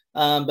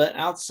 But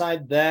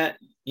outside that,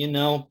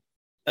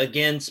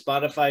 again,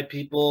 Spotify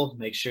people,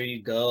 make sure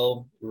you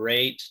go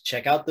rate,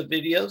 check out the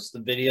videos. The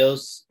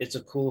videos, it's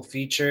a cool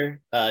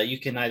feature. You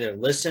can either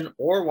listen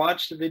or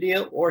watch the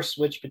video or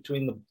switch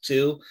between the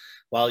two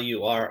while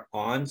you are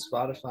on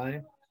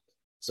Spotify.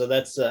 So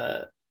that's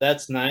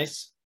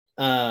nice.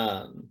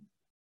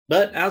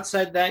 But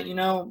outside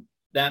that,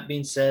 that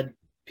being said,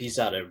 peace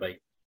out, everybody.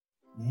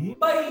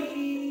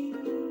 Bye.